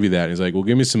going to give you that. He's like, well,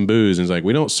 give me some booze. And he's like,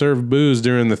 we don't serve booze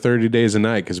during the 30 days a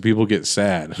night because people get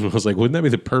sad. And I was like, wouldn't that be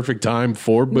the perfect time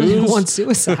for booze? One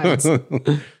suicides.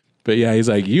 But yeah, he's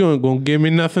like, you ain't going to give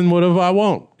me nothing, whatever I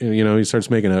want. And, he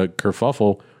starts making a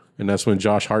kerfuffle. And that's when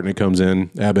Josh Hartnett comes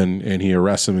in, Eben, and he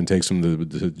arrests him and takes him to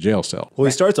the jail cell. Well,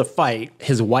 he starts a fight.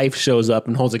 His wife shows up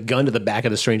and holds a gun to the back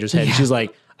of the stranger's head. And she's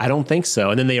like, I don't think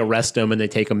so. And then they arrest him and they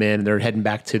take him in. And they're heading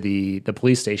back to the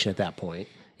police station at that point.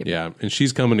 Yeah, and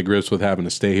she's coming to grips with having to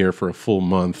stay here for a full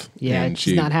month. Yeah, and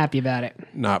she's not happy about it.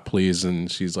 not pleased,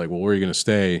 and she's like, well, where are you going to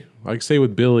stay? I can stay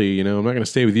with Billy, I'm not going to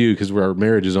stay with you because our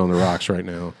marriage is on the rocks right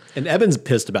now. And Eben's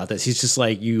pissed about this. He's just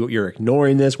like, you're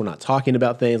ignoring this. We're not talking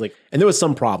about things. Like, and there was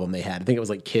some problem they had. I think it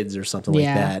was like kids or something like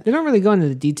Yeah, that. they don't really go into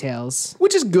the details.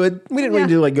 Which is good. We didn't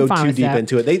really Yeah, go I'm fine too with deep that.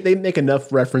 into it. They make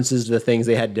enough references to the things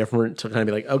they had different to kind of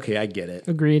be like, okay, I get it.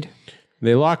 Agreed.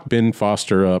 They lock Ben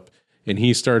Foster up, and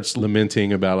he starts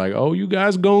lamenting about like, oh, you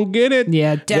guys gonna get it.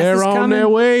 Yeah, death they're is on coming. their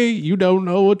way. You don't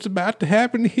know what's about to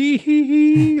happen. He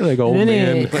he. Like, oh And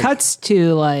then man. it cuts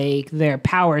to like their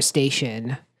power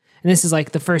station. And this is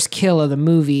like the first kill of the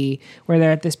movie where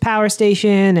they're at this power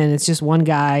station and it's just one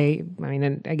guy. I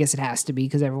mean, I guess it has to be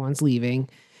because everyone's leaving.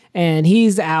 And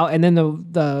he's out, and then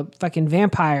the fucking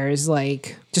vampires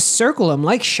like just circle him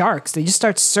like sharks. They just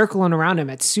start circling around him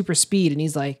at super speed, and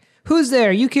he's like, "Who's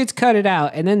there? You kids cut it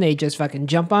out!" And then they just fucking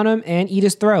jump on him and eat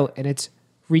his throat, and it's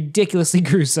ridiculously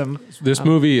gruesome. This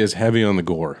movie is heavy on the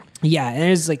gore. Yeah, and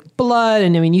there's like blood,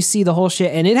 and I mean, you see the whole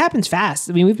shit, and it happens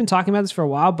fast. I mean, we've been talking about this for a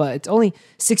while, but it's only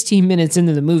 16 minutes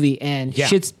into the movie, and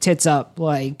shit's tits up.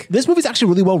 Like, This movie's actually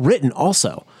really well written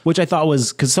also, which I thought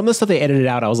was, because some of the stuff they edited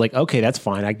out, I was like, okay, that's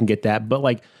fine. I can get that. But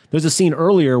like, there's a scene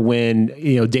earlier when,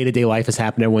 day-to-day life has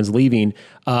happened. Everyone's leaving.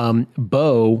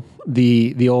 Bo,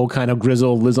 the old kind of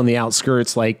grizzled, lives on the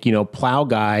outskirts, like, plow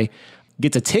guy,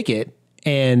 gets a ticket.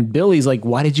 And Billy's like,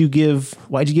 why'd you give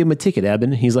him a ticket,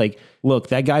 Eben? He's like, look,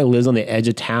 that guy lives on the edge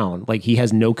of town. Like, he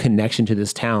has no connection to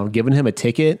this town. Giving him a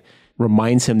ticket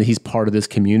reminds him that he's part of this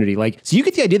community. Like, so you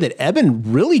get the idea that Eben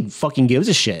really fucking gives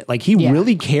a shit. Like, he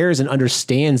really cares and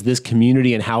understands this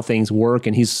community and how things work,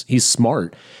 and he's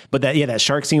smart. But that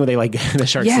shark scene where they like the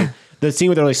shark scene, the scene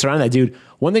where they're like surrounding that dude.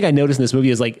 One thing I noticed in this movie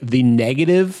is like the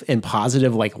negative and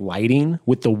positive like lighting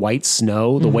with the white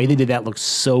snow. The way they did that looks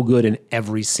so good in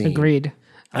every scene. agreed.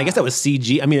 And I guess that was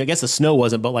CG. I mean, I guess the snow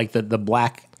wasn't, but like the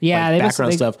black Yeah, like,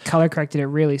 background they stuff. color corrected it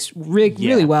really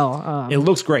well. It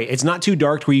looks great. It's not too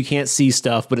dark to where you can't see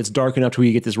stuff, but it's dark enough to where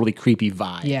you get this really creepy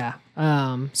vibe. Yeah.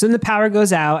 So then the power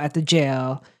goes out at the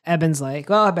jail. Eben's like,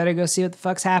 well, I better go see what the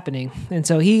fuck's happening. And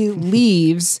so he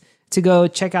leaves to go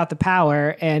check out the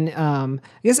power. And I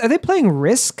guess, are they playing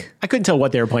Risk? I couldn't tell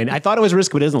what they were playing. I thought it was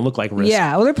Risk, but it doesn't look like Risk.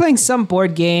 Yeah, well, they're playing some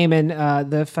board game, and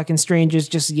the fucking stranger's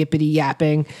just yippity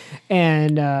yapping.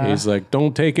 And He's like,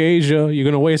 don't take Asia. You're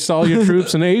going to waste all your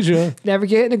troops in Asia. never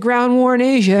get in a ground war in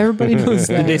Asia. Everybody knows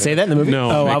that. Did they say that in the movie?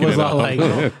 No, Oh, I making was it all up.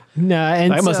 like, No,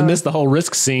 and I must have missed the whole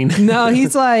Risk scene. No,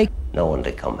 he's like, No one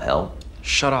to come help.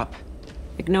 Shut up.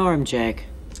 Ignore him, Jake.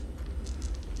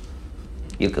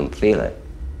 You can feel it.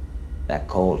 That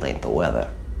cold ain't the weather.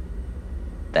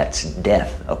 That's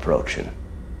death approaching.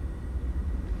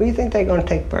 Who do you think they're gonna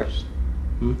take first?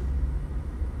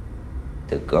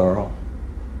 The girl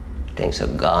thinks a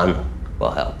gun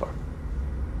will help her.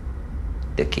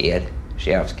 The kid,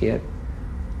 sheriff's kid,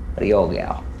 or the old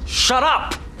gal. Shut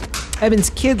up! Evan's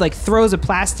kid like throws a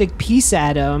plastic piece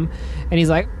at him, and he's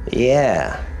like,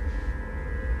 Yeah.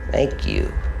 Thank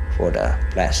you for the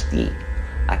plastique.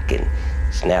 I can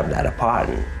snap that apart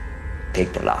and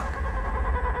take the lock.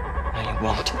 No, you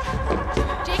won't.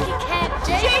 Jake, you can't.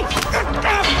 Jake!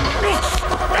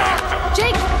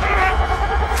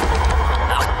 Jake!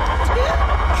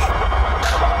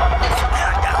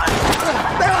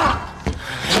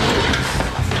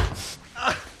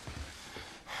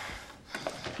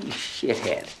 You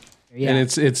shithead. yeah. And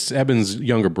it's Eben's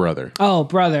younger brother. Oh,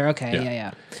 brother. Okay. Yeah.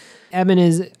 Yeah. Evan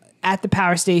is at the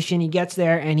power station. He gets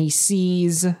there and he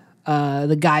sees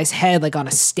the guy's head like on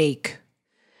a stake.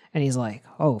 And he's like,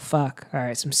 oh, fuck. All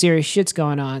right, some serious shit's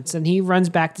going on. So then he runs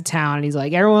back to town and he's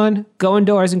like, everyone, go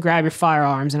indoors and grab your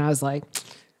firearms. And I was like,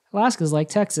 Alaska's like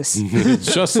Texas.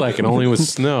 It's just like it, only with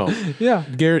snow. Yeah.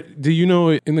 Garrett, do you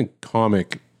know in the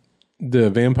comic,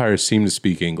 the vampires seem to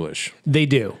speak English? They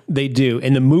do. They do.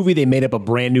 In the movie, they made up a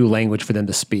brand new language for them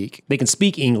to speak. They can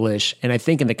speak English, and I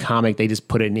think in the comic, they just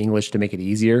put it in English to make it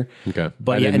easier. Okay.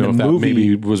 But I yeah, didn't in know the if that movie,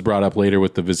 maybe was brought up later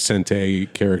with the Vicente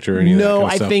character or any of that no,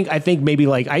 kind of stuff. I think maybe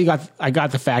like I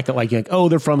got the fact that like oh,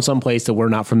 they're from some place that we're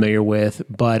not familiar with,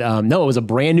 but no, it was a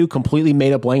brand new, completely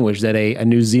made up language that a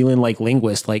New Zealand like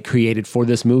linguist like created for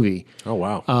this movie. Oh,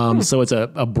 wow. So it's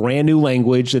a brand new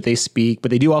language that they speak,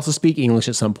 but they do also speak English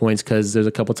at some points because there's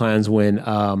a couple times when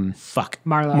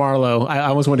Marlo. I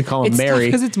almost want to call him It's Mary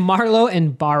because it's Marlo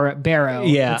and Barrow.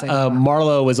 Yeah, It's like,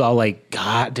 Marlo was all like,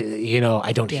 God,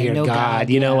 I don't hear no God.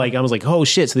 God, Like I was like, oh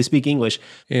shit, so they speak English.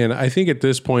 And I think at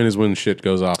this point is when shit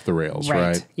goes off the rails,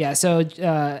 right? Yeah. So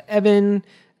Evan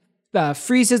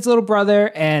frees his little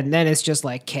brother, and then it's just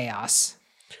like chaos.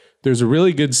 There's a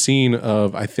really good scene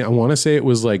of, I want to say it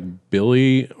was like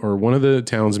Billy or one of the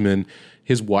townsmen,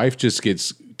 his wife just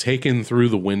gets taken through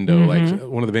the window. Like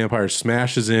one of the vampires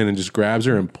smashes in and just grabs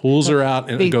her and pulls her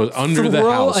out and They goes under the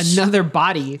throw house. another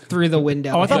body through the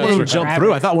window. Oh, I thought And one of them then jumped grab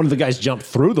through. it. I thought one of the guys jumped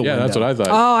through the Yeah, window. that's what I thought.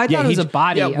 Oh, I thought it was a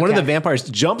body. Yeah, one of the Okay. vampires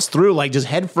jumps through, like just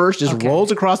head first, just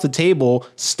rolls across the table,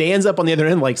 stands up on the other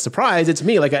end, like surprise, it's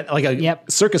me, like a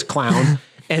Yep. circus clown,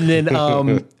 and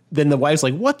then then the wife's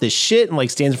like, what the shit, and like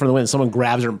stands in front of the window. Someone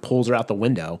grabs her and pulls her out the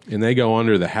window. And they go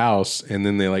under the house and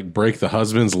then they like break the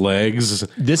husband's legs.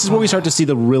 This is where we start to see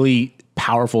the really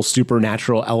powerful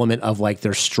supernatural element of like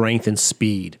their strength and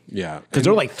speed. Yeah. Because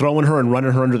they're like throwing her and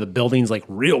running her under the buildings like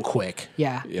real quick.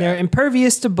 Yeah, they're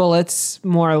impervious to bullets,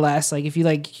 more or less. Like if you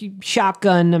like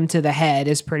shotgun them to the head,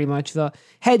 is pretty much the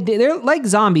head. They're like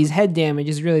zombies. Head damage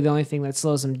is really the only thing that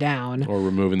slows them down. Or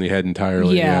removing the head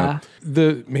entirely. Yeah.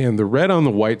 The red on the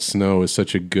white snow is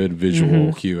such a good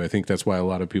visual cue. I think that's why a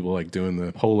lot of people like doing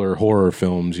the polar horror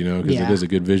films, because it Yeah. is a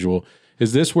good visual.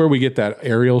 Is this where we get that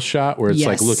aerial shot where it's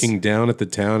like Yes. looking down at the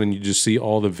town and you just see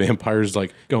all the vampires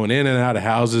like going in and out of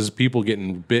houses, people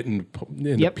getting bitten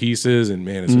into Yep. pieces, and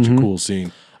man, it's such a cool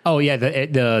scene. Oh yeah,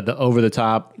 the over the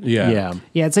top. Yeah.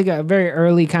 Yeah, it's like a very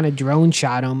early kind of drone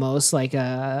shot, almost like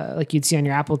you'd see on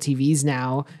your Apple TVs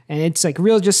now, and it's like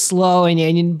real, just slow,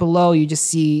 and below you just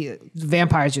see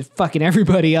vampires just fucking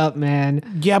everybody up,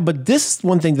 man. Yeah, but this is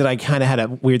one thing that I kind of had a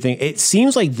weird thing. It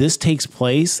seems like this takes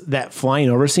place, that flying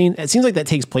over scene, it seems like that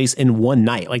takes place in one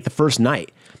night, like the first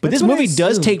night. But That's this what I movie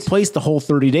does assumed. take place the whole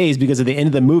 30 days because at the end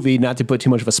of the movie, not to put too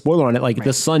much of a spoiler on it, like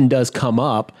the sun does come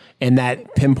up and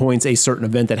that pinpoints a certain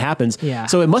event that happens. Yeah.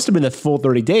 So it must have been the full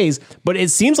 30 days, but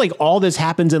it seems like all this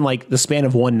happens in like the span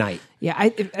of one night. Yeah, I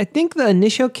think the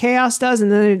initial chaos does,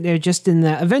 and then they're just in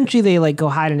the. Eventually, they like go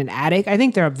hide in an attic. I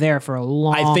think they're up there for a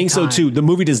long. I think so time. too. The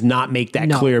movie does not make that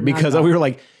No, clear not because at all. we were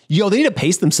like, yo, they need to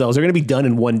pace themselves. They're going to be done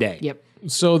in one day. Yep.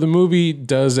 So the movie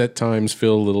does at times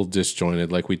feel a little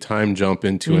disjointed, like we time jump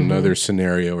into another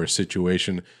scenario or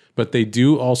situation. But they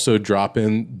do also drop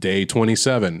in day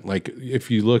 27. Like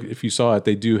if you saw it,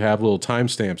 they do have little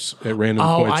timestamps at random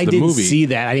points I of the didn't movie. see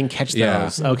that. I didn't catch Yeah.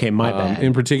 those. Okay, my bad.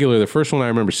 In particular, the first one I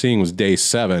remember seeing was day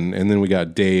 7, and then we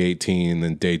got day 18,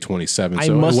 then day 27. I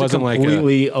So must it have wasn't like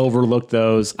completely overlooked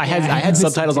those. I had noticed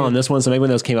subtitles it too. on this one, so maybe when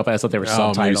those came up, I thought they were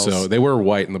oh, maybe subtitles. so. They were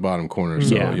white in the bottom corner,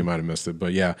 so Yeah. you might have missed it.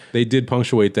 But yeah, they did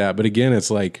punctuate that. But again, it's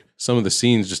like some of the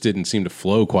scenes just didn't seem to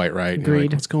flow quite right. And you're like,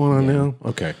 Agreed. what's going on now?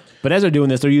 Okay. But as they're doing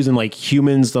this, they're using like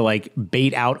humans to like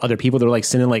bait out other people. They're like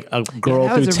sending like a girl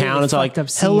that was through a town. really It's like, fucked up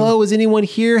scene. hello, is anyone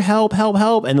here? Help, help,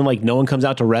 help. And then like no one comes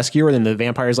out to rescue her. And then the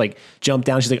vampires like jump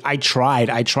down. She's like, I tried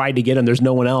to get him. There's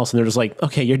no one else. And they're just like,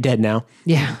 okay, you're dead now.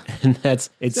 Yeah. And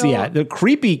the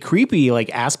creepy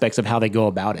like aspects of how they go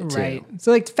about it too. Right.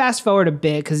 So like fast forward a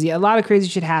bit because a lot of crazy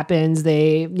shit happens.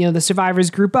 They, the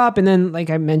survivors group up and then like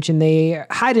I mentioned, they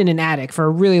hide in an attic for a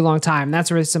really long time.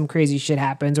 That's where some crazy shit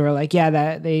happens. Or like,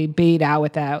 that they bait out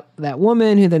with that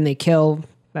woman who then they kill.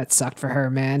 That sucked for her,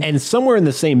 man. And somewhere in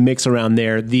the same mix around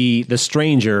there, the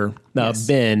stranger,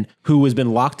 Ben, who has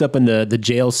been locked up in the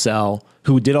jail cell,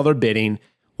 who did all their bidding,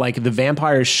 like the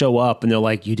vampires show up and they're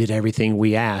like, you did everything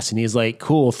we asked. And he's like,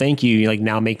 cool, thank you. Like,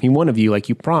 now make me one of you like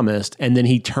you promised. And then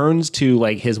he turns to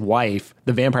like his wife.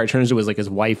 The vampire turns to his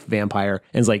wife vampire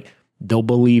and is like, they'll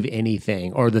believe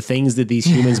anything or the things that these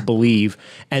humans believe.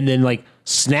 And then like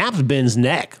snaps Ben's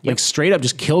neck, like straight up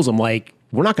just kills him. Like,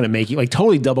 we're not going to make you, like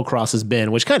totally double crosses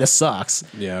Ben, which kind of sucks.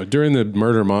 Yeah. During the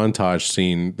murder montage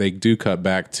scene, they do cut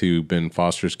back to Ben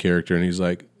Foster's character and he's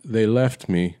like, they left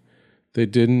me. They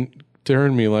didn't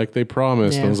turn me like they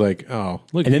promised. Yeah. I was like, oh,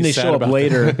 look. And then they he's sad show up about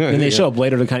later. that. Then they show up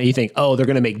later to kind of, you think, oh, they're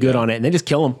going to make good on it. And they just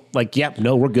kill him. Like, yep,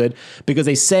 no, we're good. Because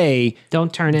they say,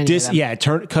 don't turn any of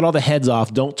them. cut all the heads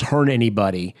off. Don't turn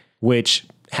anybody, which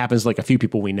happens to like a few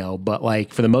people we know. But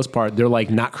like for the most part, they're like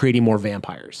not creating more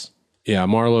vampires. Yeah,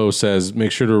 Marlowe says,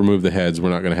 make sure to remove the heads.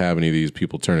 We're not going to have any of these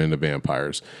people turn into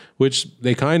vampires, which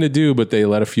they kind of do, but they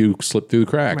let a few slip through the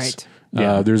cracks. Right.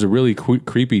 Yeah. There's a really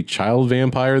creepy child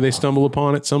vampire they stumble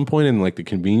upon at some point in like the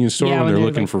convenience store when they're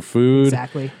looking for food.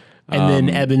 Exactly. And then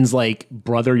Eben's like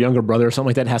younger brother or something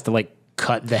like that has to like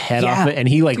cut the head off it. And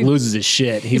he like loses his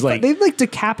shit. He's like, they like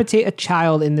decapitate a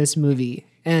child in this movie.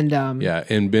 And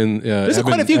and Ben,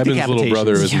 quite a few Eben's little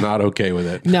brother is decapitations. not okay with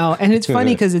it. No, and it's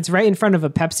funny because it's right in front of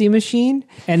a Pepsi machine,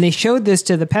 and they showed this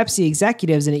to the Pepsi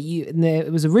executives, and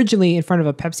it was originally in front of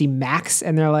a Pepsi Max,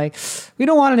 and they're like, "We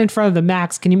don't want it in front of the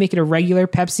Max. Can you make it a regular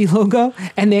Pepsi logo?"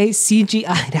 And they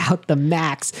CGI'd out the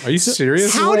Max. Are you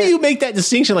serious? how do you make that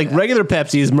distinction? Like regular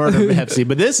Pepsi is murder Pepsi,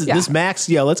 but this Max,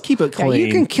 let's keep it Yeah, clean.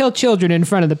 you can kill children in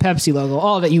front of the Pepsi logo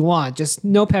all that you want, just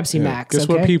no Pepsi Max. Guess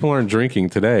okay? what people aren't drinking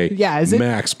today? Yeah, is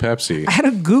it- Max Pepsi? I had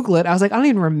to Google it. I was like, I don't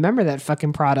even remember that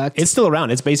fucking product. It's still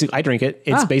around. It's basically, I drink it.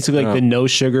 It's basically like the no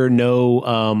sugar,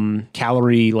 no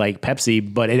calorie like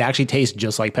Pepsi, but it actually tastes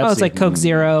just like Pepsi. Oh, it's like Coke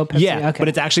Zero. Pepsi. Yeah, okay. but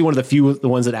it's actually one of the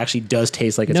ones that actually does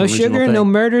taste like its no original sugar, thing. no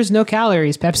murders, no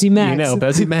calories. Pepsi Max. You know,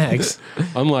 Pepsi Max.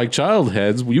 Unlike child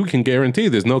heads, you can guarantee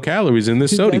there's no calories in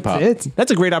this soda pop. That's it.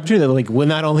 That's a great opportunity. Like, well,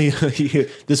 not only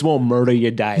this won't murder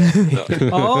your diet.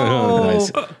 Oh,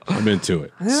 Nice. I'm into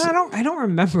it. I don't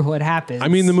remember what happened. I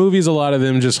mean, the movies, a lot of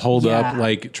them just hold Yeah. up,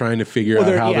 like trying to figure out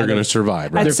they're- how yeah, they're going they're- to survive.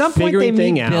 at Right? they're some point they figuring meet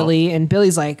thing out. Billy, and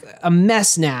Billy's like a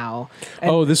mess now.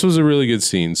 Oh, this was a really good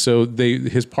scene. So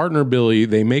his partner Billy,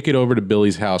 they make it over to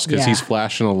Billy's house because Yeah. he's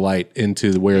flashing a light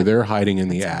into where they're hiding in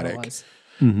the That's how it attic. was.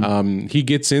 He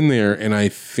gets in there, and I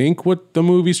think what the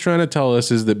movie's trying to tell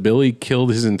us is that Billy killed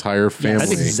his entire family.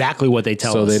 That's exactly what they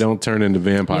tell so us. they don't turn into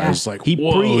vampires. Yeah. Like He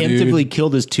whoa, preemptively dude.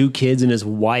 killed his 2 kids and his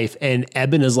wife, and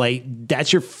Eben is like,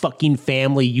 "That's your fucking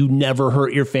family. You never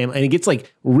hurt your family." And it gets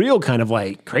like real kind of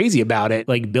like crazy about it.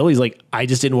 Like Billy's like, "I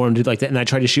just didn't want him to do like that," and I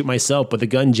tried to shoot myself, but the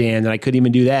gun jammed, and I couldn't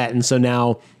even do that. And so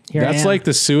now Here I That's am. like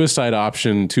the suicide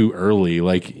option too early.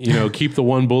 Like, keep the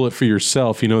one bullet for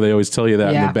yourself. They always tell you that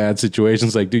in Yeah. the bad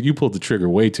situations. Like, dude, you pulled the trigger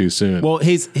way too soon. well,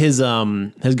 his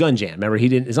gun jam. Remember, he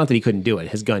didn't. It's not that he couldn't do it.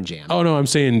 His gun jam. oh no, I'm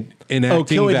saying enacting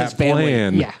killing his that family.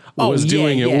 plan Yeah. was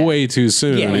doing it way too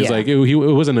soon. Yeah, It's yeah. like it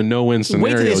wasn't a no-win scenario.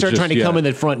 Wait till they start just trying to come in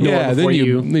the front door Yeah, before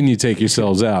then you take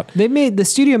yourselves out. The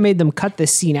studio made them cut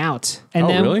this scene out. And Oh,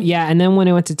 then, really? Yeah, and then when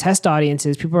it went to test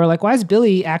audiences, people were like, "Why is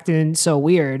Billy acting so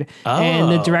weird?"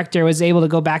 And the director was able to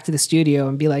go back to the studio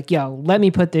and be like, "Yo, let me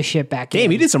put this shit back Damn,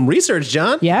 in." you did some research,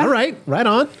 John. Yeah. All right, right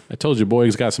on. I told you, boy,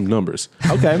 he's got some numbers.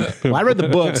 Okay. Well, I read the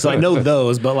book, so I know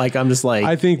those, but like, I'm just like,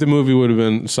 I think the movie would have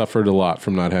been suffered a lot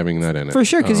from not having that in it. For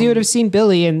sure, because you would have seen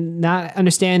Billy, and and not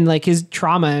understand like his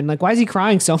trauma and like why is he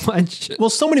crying so much? Well,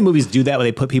 so many movies do that where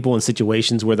they put people in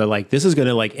situations where they're like, this is going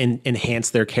to like enhance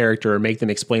their character or make them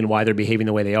explain why they're behaving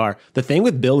the way they are. The thing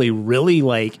with Billy really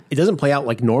like, it doesn't play out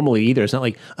like normally either. It's not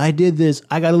like, I did this,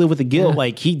 I got to live with the guilt.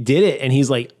 Like he did it and he's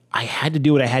like, I had to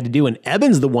do what I had to do. And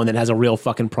Eben's the one that has a real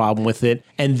fucking problem with it.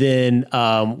 And then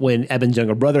when Eben's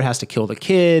younger brother has to kill the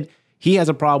kid, he has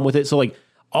a problem with it. So like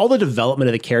all the development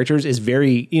of the characters is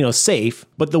very, safe,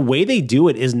 but the way they do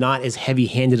it is not as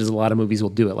heavy-handed as a lot of movies will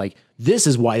do it. Like, this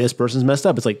is why this person's messed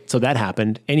up. It's like, so that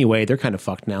happened. Anyway, they're kind of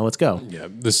fucked now. Let's go. Yeah,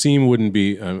 the scene wouldn't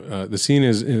be, the scene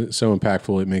is so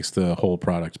impactful, it makes the whole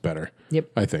product better. Yep.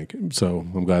 I think. So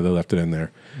I'm glad they left it in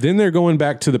there. Then they're going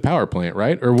back to the power plant,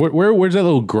 right? Or where's that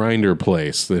little grinder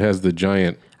place that has the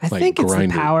giant I think it's the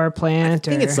power plant.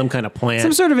 I think it's some kind of plant.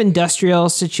 Some sort of industrial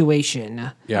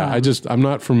situation. Yeah, I'm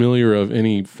not familiar of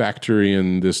any factory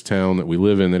in this town that we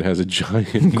live in that has a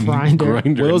giant grinder.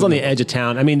 Well, it was on the edge of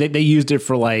town. I mean, they used it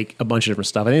for like a bunch of different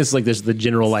stuff. I think it's like the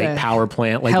general like power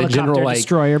plant, like the general like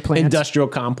destroyer plant. Industrial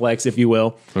complex, if you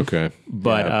will. Okay.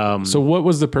 But yeah. So what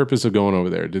was the purpose of going over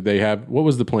there? What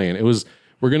was the plan? It was,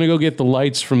 we're going to go get the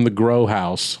lights from the grow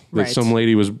house that some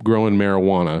lady was growing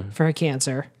marijuana. For her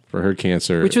cancer.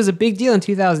 Which was a big deal in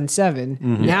 2007.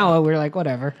 Mm-hmm. Now we're like,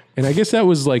 whatever. And I guess that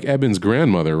was like Eben's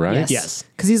grandmother, right? Yes.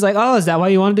 Because he's like, oh, is that why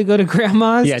you wanted to go to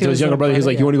grandma's? Yeah, to his younger brother, he's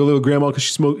like, you want to go live with grandma because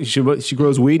she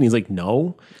grows weed? And he's like,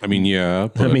 no. I mean, yeah.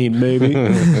 I mean, maybe.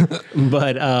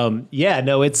 But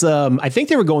no, it's, I think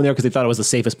they were going there because they thought it was the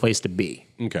safest place to be.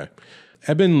 Okay.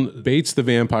 Eben baits the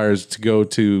vampires to go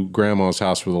to grandma's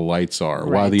house where the lights are,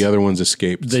 while the other ones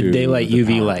escape the daylight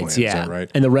UV lights. Yeah.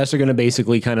 Right. And the rest are going to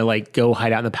basically kind of like go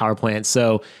hide out in the power plant.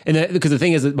 So, because the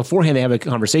thing is that beforehand they have a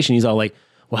conversation, he's all like,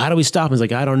 well, how do we stop him? He's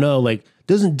like, I don't know. Like,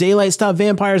 doesn't daylight stop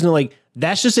vampires? And they're like,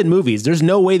 that's just in movies. There's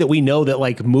no way that we know that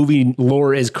like movie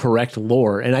lore is correct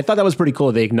lore. And I thought that was pretty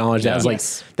cool. They acknowledged that. I was like,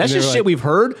 that's just shit we've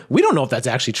heard. We don't know if that's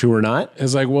actually true or not.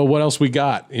 It's like, well, what else we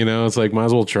got? It's like, might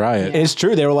as well try it. And it's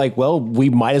true. They were like, well, we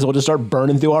might as well just start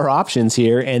burning through our options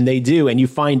here. And they do. And you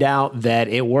find out that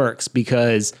it works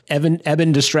because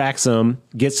Eben distracts them,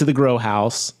 gets to the grow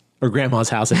house. Or grandma's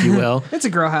house, if you will. It's a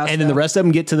grow house. And then the rest of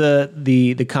them get to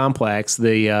the complex,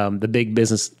 the big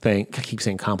business thing. I keep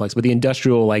saying complex, but the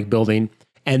industrial like building.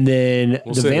 And then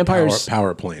the vampires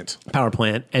power plant.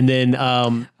 And then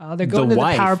they're going to the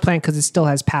power plant because it still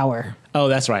has power. Oh,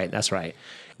 that's right.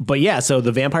 But yeah, so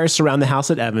the vampires surround the house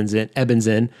that Eben's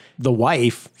in. The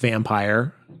wife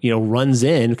vampire, runs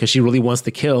in because she really wants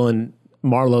to kill, and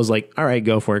Marlowe's like, all right,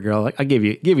 go for it, girl. I'll give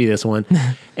you this one.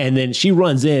 And then she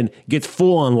runs in, gets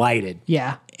full on lighted.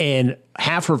 Yeah. And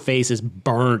half her face is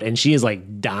burned and she is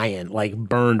like dying, like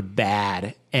burned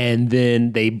bad. And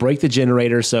then they break the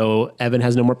generator so Eben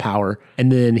has no more power.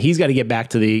 And then he's got to get back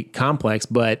to the complex.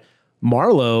 But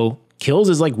Marlowe kills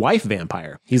his like wife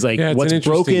vampire. He's like, what's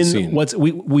broken? Scene.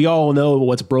 We all know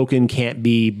what's broken can't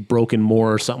be broken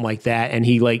more or something like that. And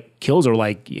he like kills her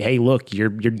like, hey, look, you're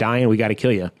dying. We got to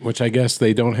kill you. Which I guess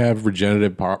they don't have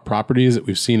regenerative properties that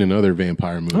we've seen in other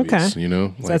vampire movies. Okay.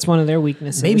 So that's one of their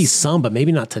weaknesses. Maybe some, but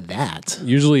maybe not to that.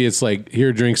 Usually it's like,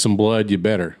 here, drink some blood. You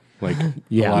better. Like a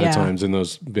lot of times in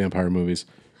those vampire movies.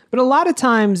 But a lot of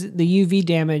times the UV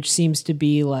damage seems to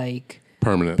be like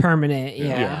permanent.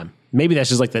 Yeah. Maybe that's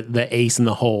just like the ace in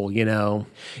the hole,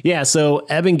 Yeah, so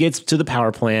Eben gets to the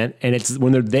power plant, and it's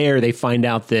when they're there, they find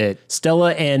out that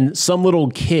Stella and some little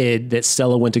kid that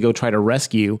Stella went to go try to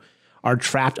rescue are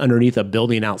trapped underneath a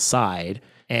building outside.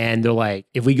 And they're like,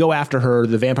 if we go after her,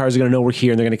 the vampires are going to know we're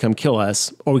here and they're going to come kill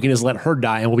us, or we can just let her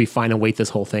die and we'll be fine and wait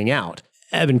this whole thing out.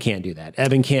 Eben can't do that.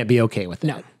 Eben can't be okay with that.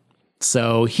 No.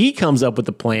 So he comes up with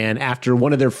the plan after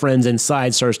one of their friends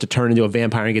inside starts to turn into a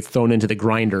vampire and gets thrown into the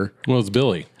grinder. Well, it's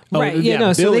Billy. Right.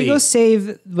 So they go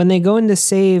when they go in to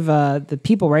save the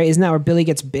people, right? Isn't that where Billy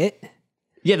gets bit?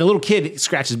 Yeah, the little kid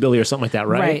scratches Billy or something like that,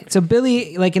 right? Right. So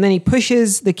Billy, and then he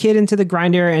pushes the kid into the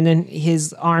grinder, and then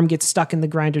his arm gets stuck in the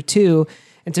grinder too.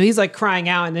 And so he's like crying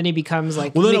out, and then he becomes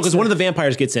like... Well, no, because one of the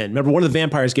vampires gets in. Remember, one of the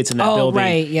vampires gets in that building.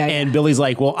 Right, yeah. And Billy's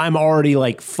like, well, I'm already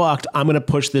like fucked. I'm going to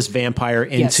push this vampire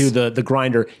into the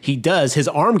grinder. He does. His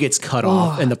arm gets cut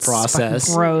off in the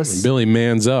process. Gross. And Billy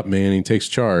mans up, man. He takes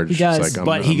charge. He does.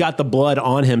 But he got the blood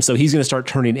on him, so he's going to start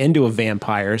turning into a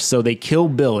vampire. So they kill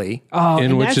Billy.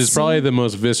 Which is probably the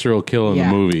most visceral kill in the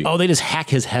movie. Oh, they just hack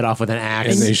his head off with an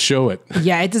axe. And they show it.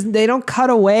 Yeah, they don't cut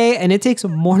away, and it takes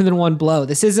more than one blow.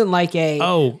 This isn't like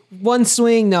one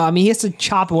swing. No, I mean, he has to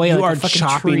chop away. You like are a fucking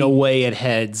chopping tree. away at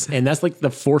heads, and that's like the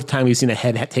fourth time we've seen a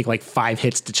head take like 5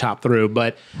 hits to chop through.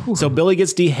 But so Billy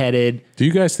gets deheaded. Do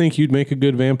you guys think you'd make a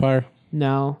good vampire?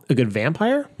 No. A good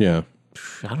vampire? Yeah.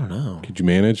 I don't know. Could you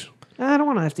manage? I don't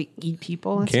want to have to eat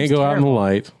people. That Can't seems go out in the terrible.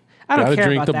 light. I don't Gotta care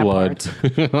drink about the that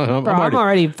blood. part. Bro, I'm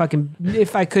already fucking.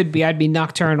 If I could be, I'd be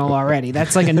nocturnal already.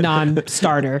 That's like a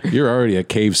non-starter. You're already a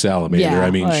cave salamander. Yeah,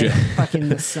 I mean, like, shit. fucking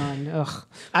the sun. Ugh.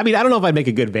 I mean, I don't know if I'd make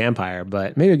a good vampire,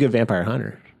 but maybe a good vampire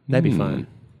hunter. That'd be fun.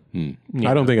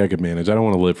 I don't think I could manage. I don't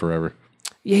want to live forever.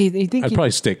 Yeah, you think I'd you'd probably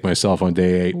stick myself on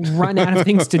day 8. run out of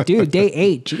things to do? Day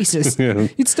 8, Jesus.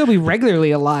 You'd still be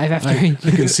regularly alive after. I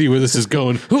can see where this is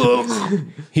going.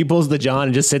 He pulls the John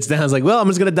and just sits down. He's like, well, I'm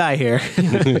just going to die here.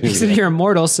 You said you're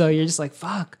immortal, so you're just like,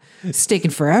 fuck. It's taking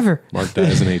forever. Mark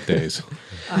dies in 8 days.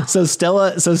 So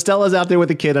Stella's out there with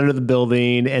the kid under the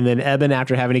building, and then Eben,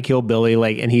 after having to kill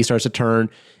Billy, and he starts to turn,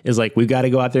 is like, we've got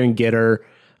to go out there and get her.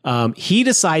 He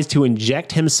decides to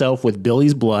inject himself with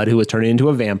Billy's blood, who was turning into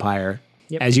a vampire.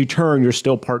 Yep. As you turn, you're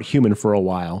still part human for a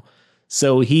while.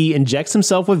 So he injects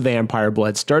himself with vampire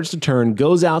blood, starts to turn,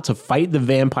 goes out to fight the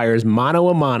vampires mano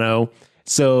a mano,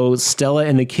 so Stella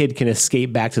and the kid can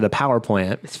escape back to the power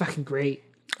plant. It's fucking great.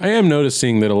 I am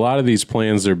noticing that a lot of these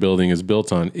plans they're building is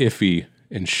built on iffy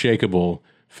and shakeable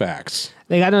facts.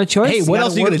 They got no choice. Hey, what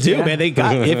else are you going to do, man? They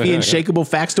got iffy and shakeable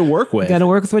facts to work with. Got to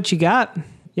work with what you got.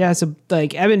 Yeah, so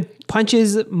Eben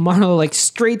punches Marlo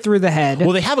straight through the head.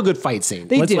 Well, they have a good fight scene.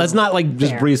 They do. Let's not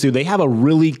just Fair. breeze through. They have a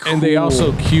really cool... And they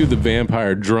also cue the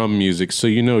vampire drum music, so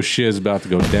you know shit's about to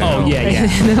go down. Oh, yeah.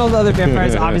 And then all the other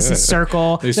vampires obviously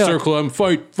circle. They circle them,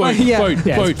 fight, Yeah. fight,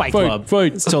 it's Fight Club.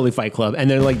 fight. It's totally Fight Club. And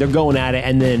they're going at it,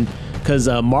 and then... Because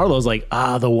Marlo's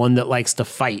the one that likes to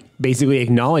fight, basically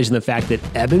acknowledging the fact that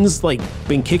Eben's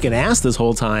been kicking ass this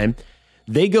whole time.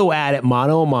 They go at it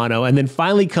mano a mano, and then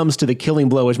finally comes to the killing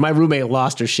blow, which my roommate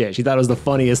lost her shit. She thought it was the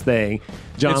funniest thing.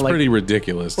 John, It's pretty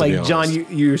ridiculous, to be honest. John,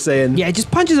 you were saying... Yeah, it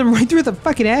just punches him right through the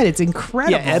fucking head. It's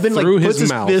incredible. Yeah, Eben Through puts his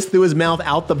mouth. fist through his mouth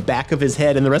out the back of his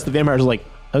head, and the rest of the vampires are like,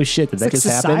 oh shit, did that It's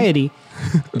just society.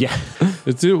 happen? Yeah.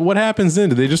 What happens then?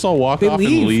 Do they just all walk off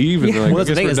leave. and leave? And they're like, Well, I that's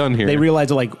the guess thing we're is done here. they realize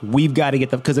they're like, we've got to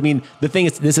get because I mean, the thing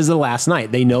is, this is the last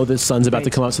night. They know the sun's about to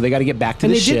come up, so they got to get back to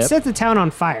And the they ship. did set the town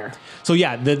on fire. So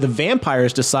yeah, the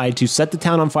vampires decide to set the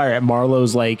town on fire at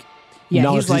Marlo's Yeah,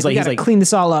 knowledge. he's like, we got to clean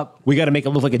this all up. we got to make it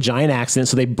look like a giant accident.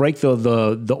 So they break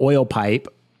the oil pipe,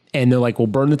 and they're like, we'll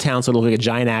burn the town so it'll look like a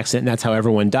giant accident, and that's how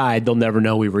everyone died. They'll never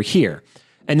know we were here.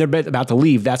 And they're about to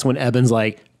leave. That's when Eben's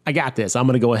like, I got this. I'm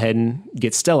going to go ahead and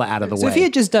get Stella out of the So way. if he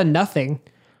had just done nothing,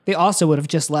 they also would have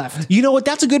just left. You know what?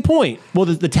 That's a good point. Well,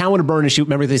 the town would have burned, and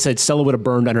remember they said Stella would have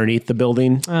burned underneath the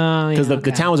building because the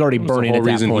town was already the burning whole at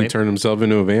that reason he point. turned himself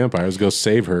into a vampire was go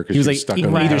save her because He she was was like, stuck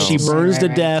in the either house. she burns to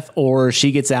Right. death or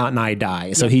she gets out and I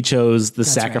die. So he chose the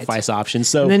sacrifice option.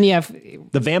 So And then you have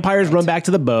the vampires run back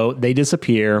to the boat. They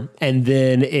disappear. And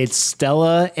then it's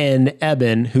Stella and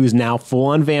Eben, who's now full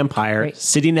on vampire, Right.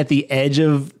 sitting at the edge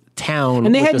of town.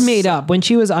 And they with had the made up when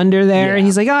she was under there, Yeah. and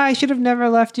he's like, "Oh, I should have never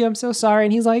left you. I'm so sorry."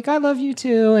 And he's like, "I love you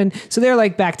too." And so they're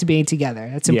back to being together.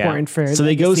 That's important for. So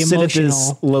they go the sit at this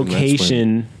emotional-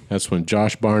 location. That's when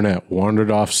Josh Barnett wandered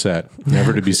off set,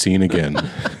 never to be seen again.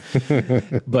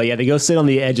 But yeah, they go sit on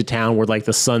the edge of town where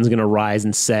the sun's going to rise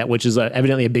and set, which is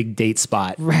evidently a big date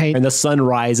spot. Right. And the sun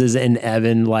rises and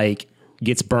Evan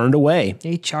gets burned away.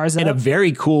 He chars In a up.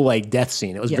 very cool death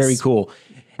scene. It was Yes. very cool.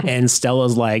 And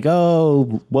Stella's like,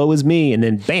 oh, woe is me. And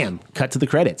then bam, cut to the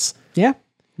credits. Yeah,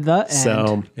 the end.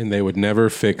 So And they would never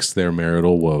fix their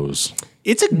marital woes.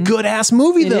 it's a good ass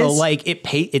movie though. is.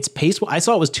 It's paced. I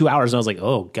saw it was 2 hours and I was like,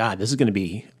 oh God, this is going to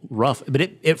be rough. But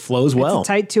it flows well. It's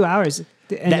a tight 2 hours.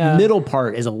 And, That middle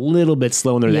part is a little bit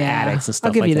slow in there, the yeah, attics and stuff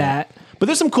I'll give like you that. that. But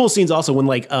there's some cool scenes also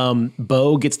when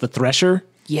Bo gets the thresher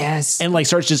Yes. and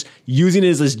starts just using it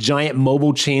as this giant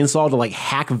mobile chainsaw to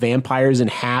hack vampires in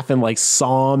half and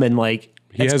saw them and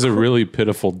He has a really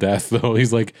pitiful death, though.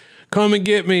 He's like, come and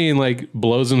get me, and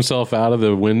blows himself out of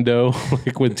the window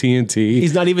with TNT.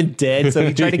 he's not even dead. So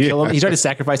he tried to kill him. He tried to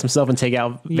sacrifice himself and take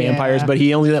out vampires, Yeah. but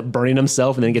he only ended up burning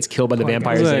himself and then gets killed by the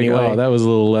vampires It's like, anyway. oh, that was a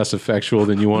little less effectual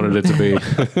than you wanted it to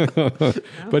be.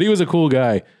 But he was a cool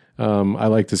guy. I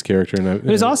liked his character. And it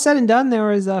was all said and done. There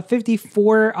was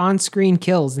 54 on-screen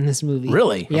kills in this movie.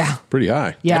 Really? Yeah. pretty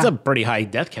high. Yeah. That's a pretty high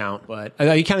death count, but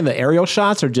are you counting the aerial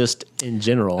shots or just in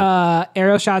general?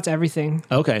 Aerial shots, everything.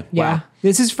 Okay. Yeah. Wow.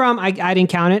 This is from, I didn't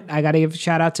count it. I got to give a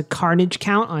shout out to Carnage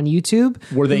Count on YouTube.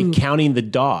 Were they counting the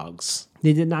dogs?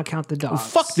 They did not count the dogs.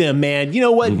 Fuck them, man. You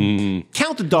know what?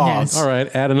 Count the dogs. Yes. All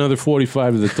right, add another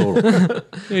 45 to the total.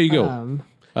 There you go.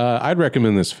 I'd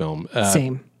recommend this film.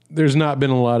 Same. There's not been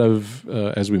a lot of,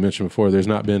 as we mentioned before, there's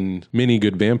not been many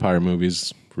good vampire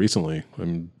movies recently.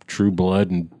 True Blood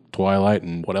and Twilight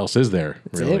and what else is there?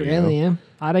 That's it, really, yeah.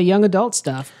 A lot of young adult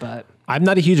stuff, but I'm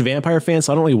not a huge vampire fan,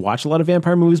 so I don't really watch a lot of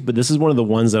vampire movies, but this is one of the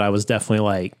ones that I was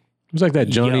definitely It was like that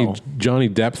Johnny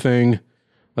Depp thing.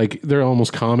 Like they're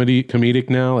almost comedic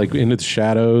now, like Into the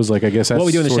Shadows. Like I guess that's What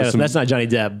We Do in the sort of Shadows. That's not Johnny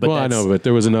Depp. But well, I know, but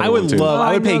there was another. I would one too. love.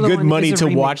 I would I pay know the good one money is a to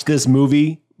remake. watch this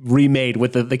movie remade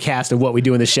with the cast of What We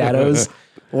Do in the Shadows.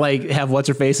 Like have what's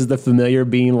her face as the familiar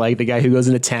being like the guy who goes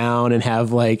into town and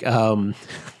have like God,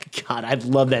 I'd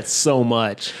love that so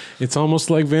much. It's almost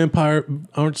like vampire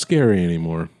aren't scary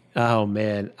anymore. Oh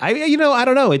man, I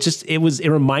don't know. It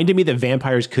reminded me that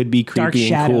vampires could be creepy Dark and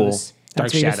Shadows. cool. That's Dark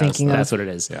what you're Shadows. thinking of. That's what it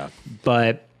is. Yeah.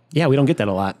 But yeah, we don't get that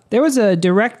a lot. There was a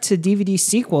direct-to-DVD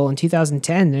sequel in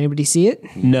 2010. Did anybody see it?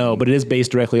 No, but it is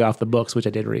based directly off the books, which I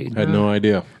did read. I had no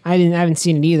idea. I haven't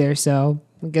seen it either, so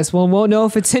I guess we won't know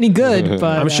if it's any good.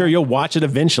 But I'm sure you'll watch it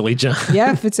eventually, John.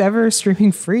 yeah, if it's ever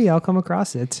streaming free, I'll come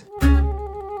across it.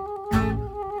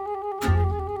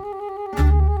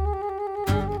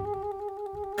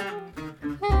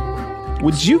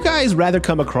 Would you guys rather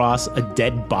come across a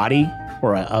dead body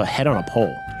or a head on a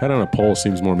pole? Head on a pole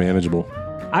seems more manageable.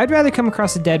 I'd rather come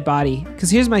across a dead body, because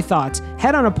here's my thoughts.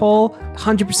 Head on a pole,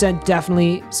 100%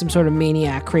 definitely some sort of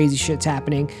maniac, crazy shit's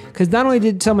happening. Because not only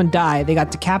did someone die, they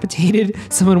got decapitated,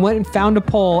 someone went and found a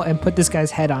pole and put this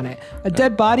guy's head on it. A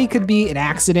dead body could be an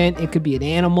accident, it could be an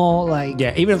animal, like...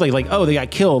 Yeah, even if oh, they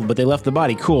got killed, but they left the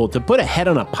body, cool. To put a head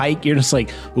on a pike, you're just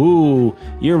like, ooh,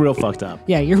 you're real fucked up.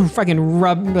 Yeah, you're fucking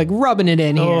rubbing it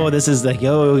in here. Oh, this is like,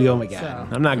 oh my God.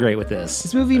 I'm not great with this.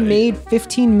 This movie made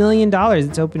 $15 million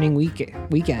its opening weekend.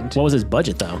 What was his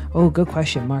budget, though? Oh, good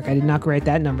question, Mark. I did not write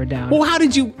that number down. Well, why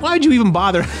did you even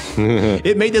bother?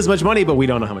 It made this much money, but we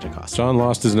don't know how much it cost. John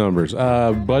lost his numbers.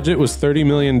 Budget was $30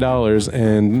 million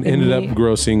and ended up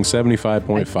grossing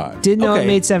 75.5. Did know it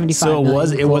made 75 So million it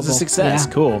was a global. success.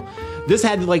 Yeah. Cool. This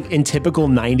had like in typical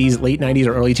 90s, late 90s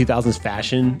or early 2000s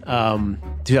fashion,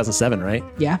 2007, right?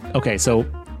 Yeah. Okay, so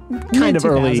kind of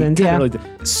early, Mid-2000s, yeah.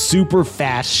 early, super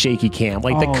fast shaky cam.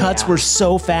 Like the Oh, cuts yeah. were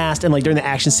so fast, and like during the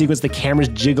action sequence, the camera's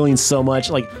jiggling so much.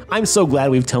 Like I'm so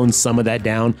glad we've toned some of that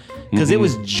down because it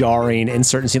was jarring in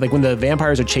certain scenes. Like when the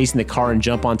vampires are chasing the car and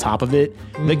jump on top of it,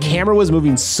 the camera was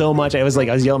moving so much. I was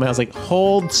yelling, I was like,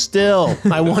 hold still.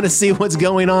 I want to see what's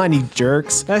going on, you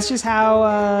jerks. That's just how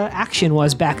action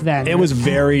was back then. It was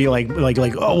very like,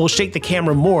 oh, we'll shake the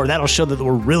camera more. That'll show that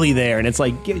we're really there. And it's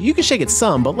like, yeah, you can shake it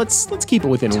some, but let's keep it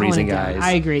within Tone reason, it down. guys.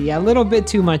 I agree. Yeah, a little bit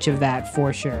too much of that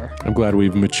for sure. I'm glad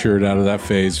we've matured out of that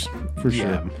phase for sure.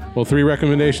 Yeah. Well, 3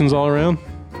 recommendations all around.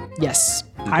 Yes,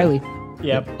 highly.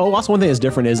 Yep. Oh, also one thing that's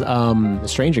different is the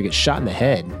stranger gets shot in the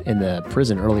head in the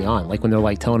prison early on. Like when they're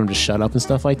like telling him to shut up and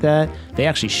stuff like that, they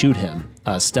actually shoot him.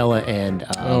 Stella and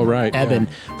Evan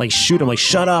like shoot him, like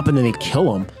shut up, and then they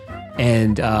kill him.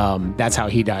 And that's how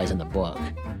he dies in the book,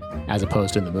 as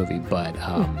opposed to in the movie. But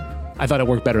I thought it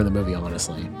worked better in the movie,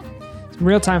 honestly.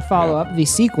 Real-time follow-up, the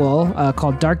sequel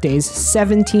called Dark Days,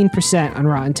 17% on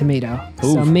Rotten Tomato.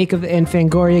 So and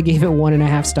Fangoria gave it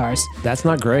 1.5 stars. That's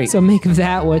not great. So make of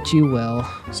that what you will.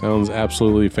 Sounds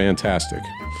absolutely fantastic.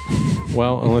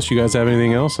 Well, unless you guys have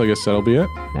anything else, I guess that'll be it.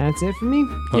 That's it for me.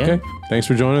 Okay. Thanks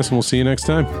for joining us, and we'll see you next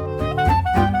time.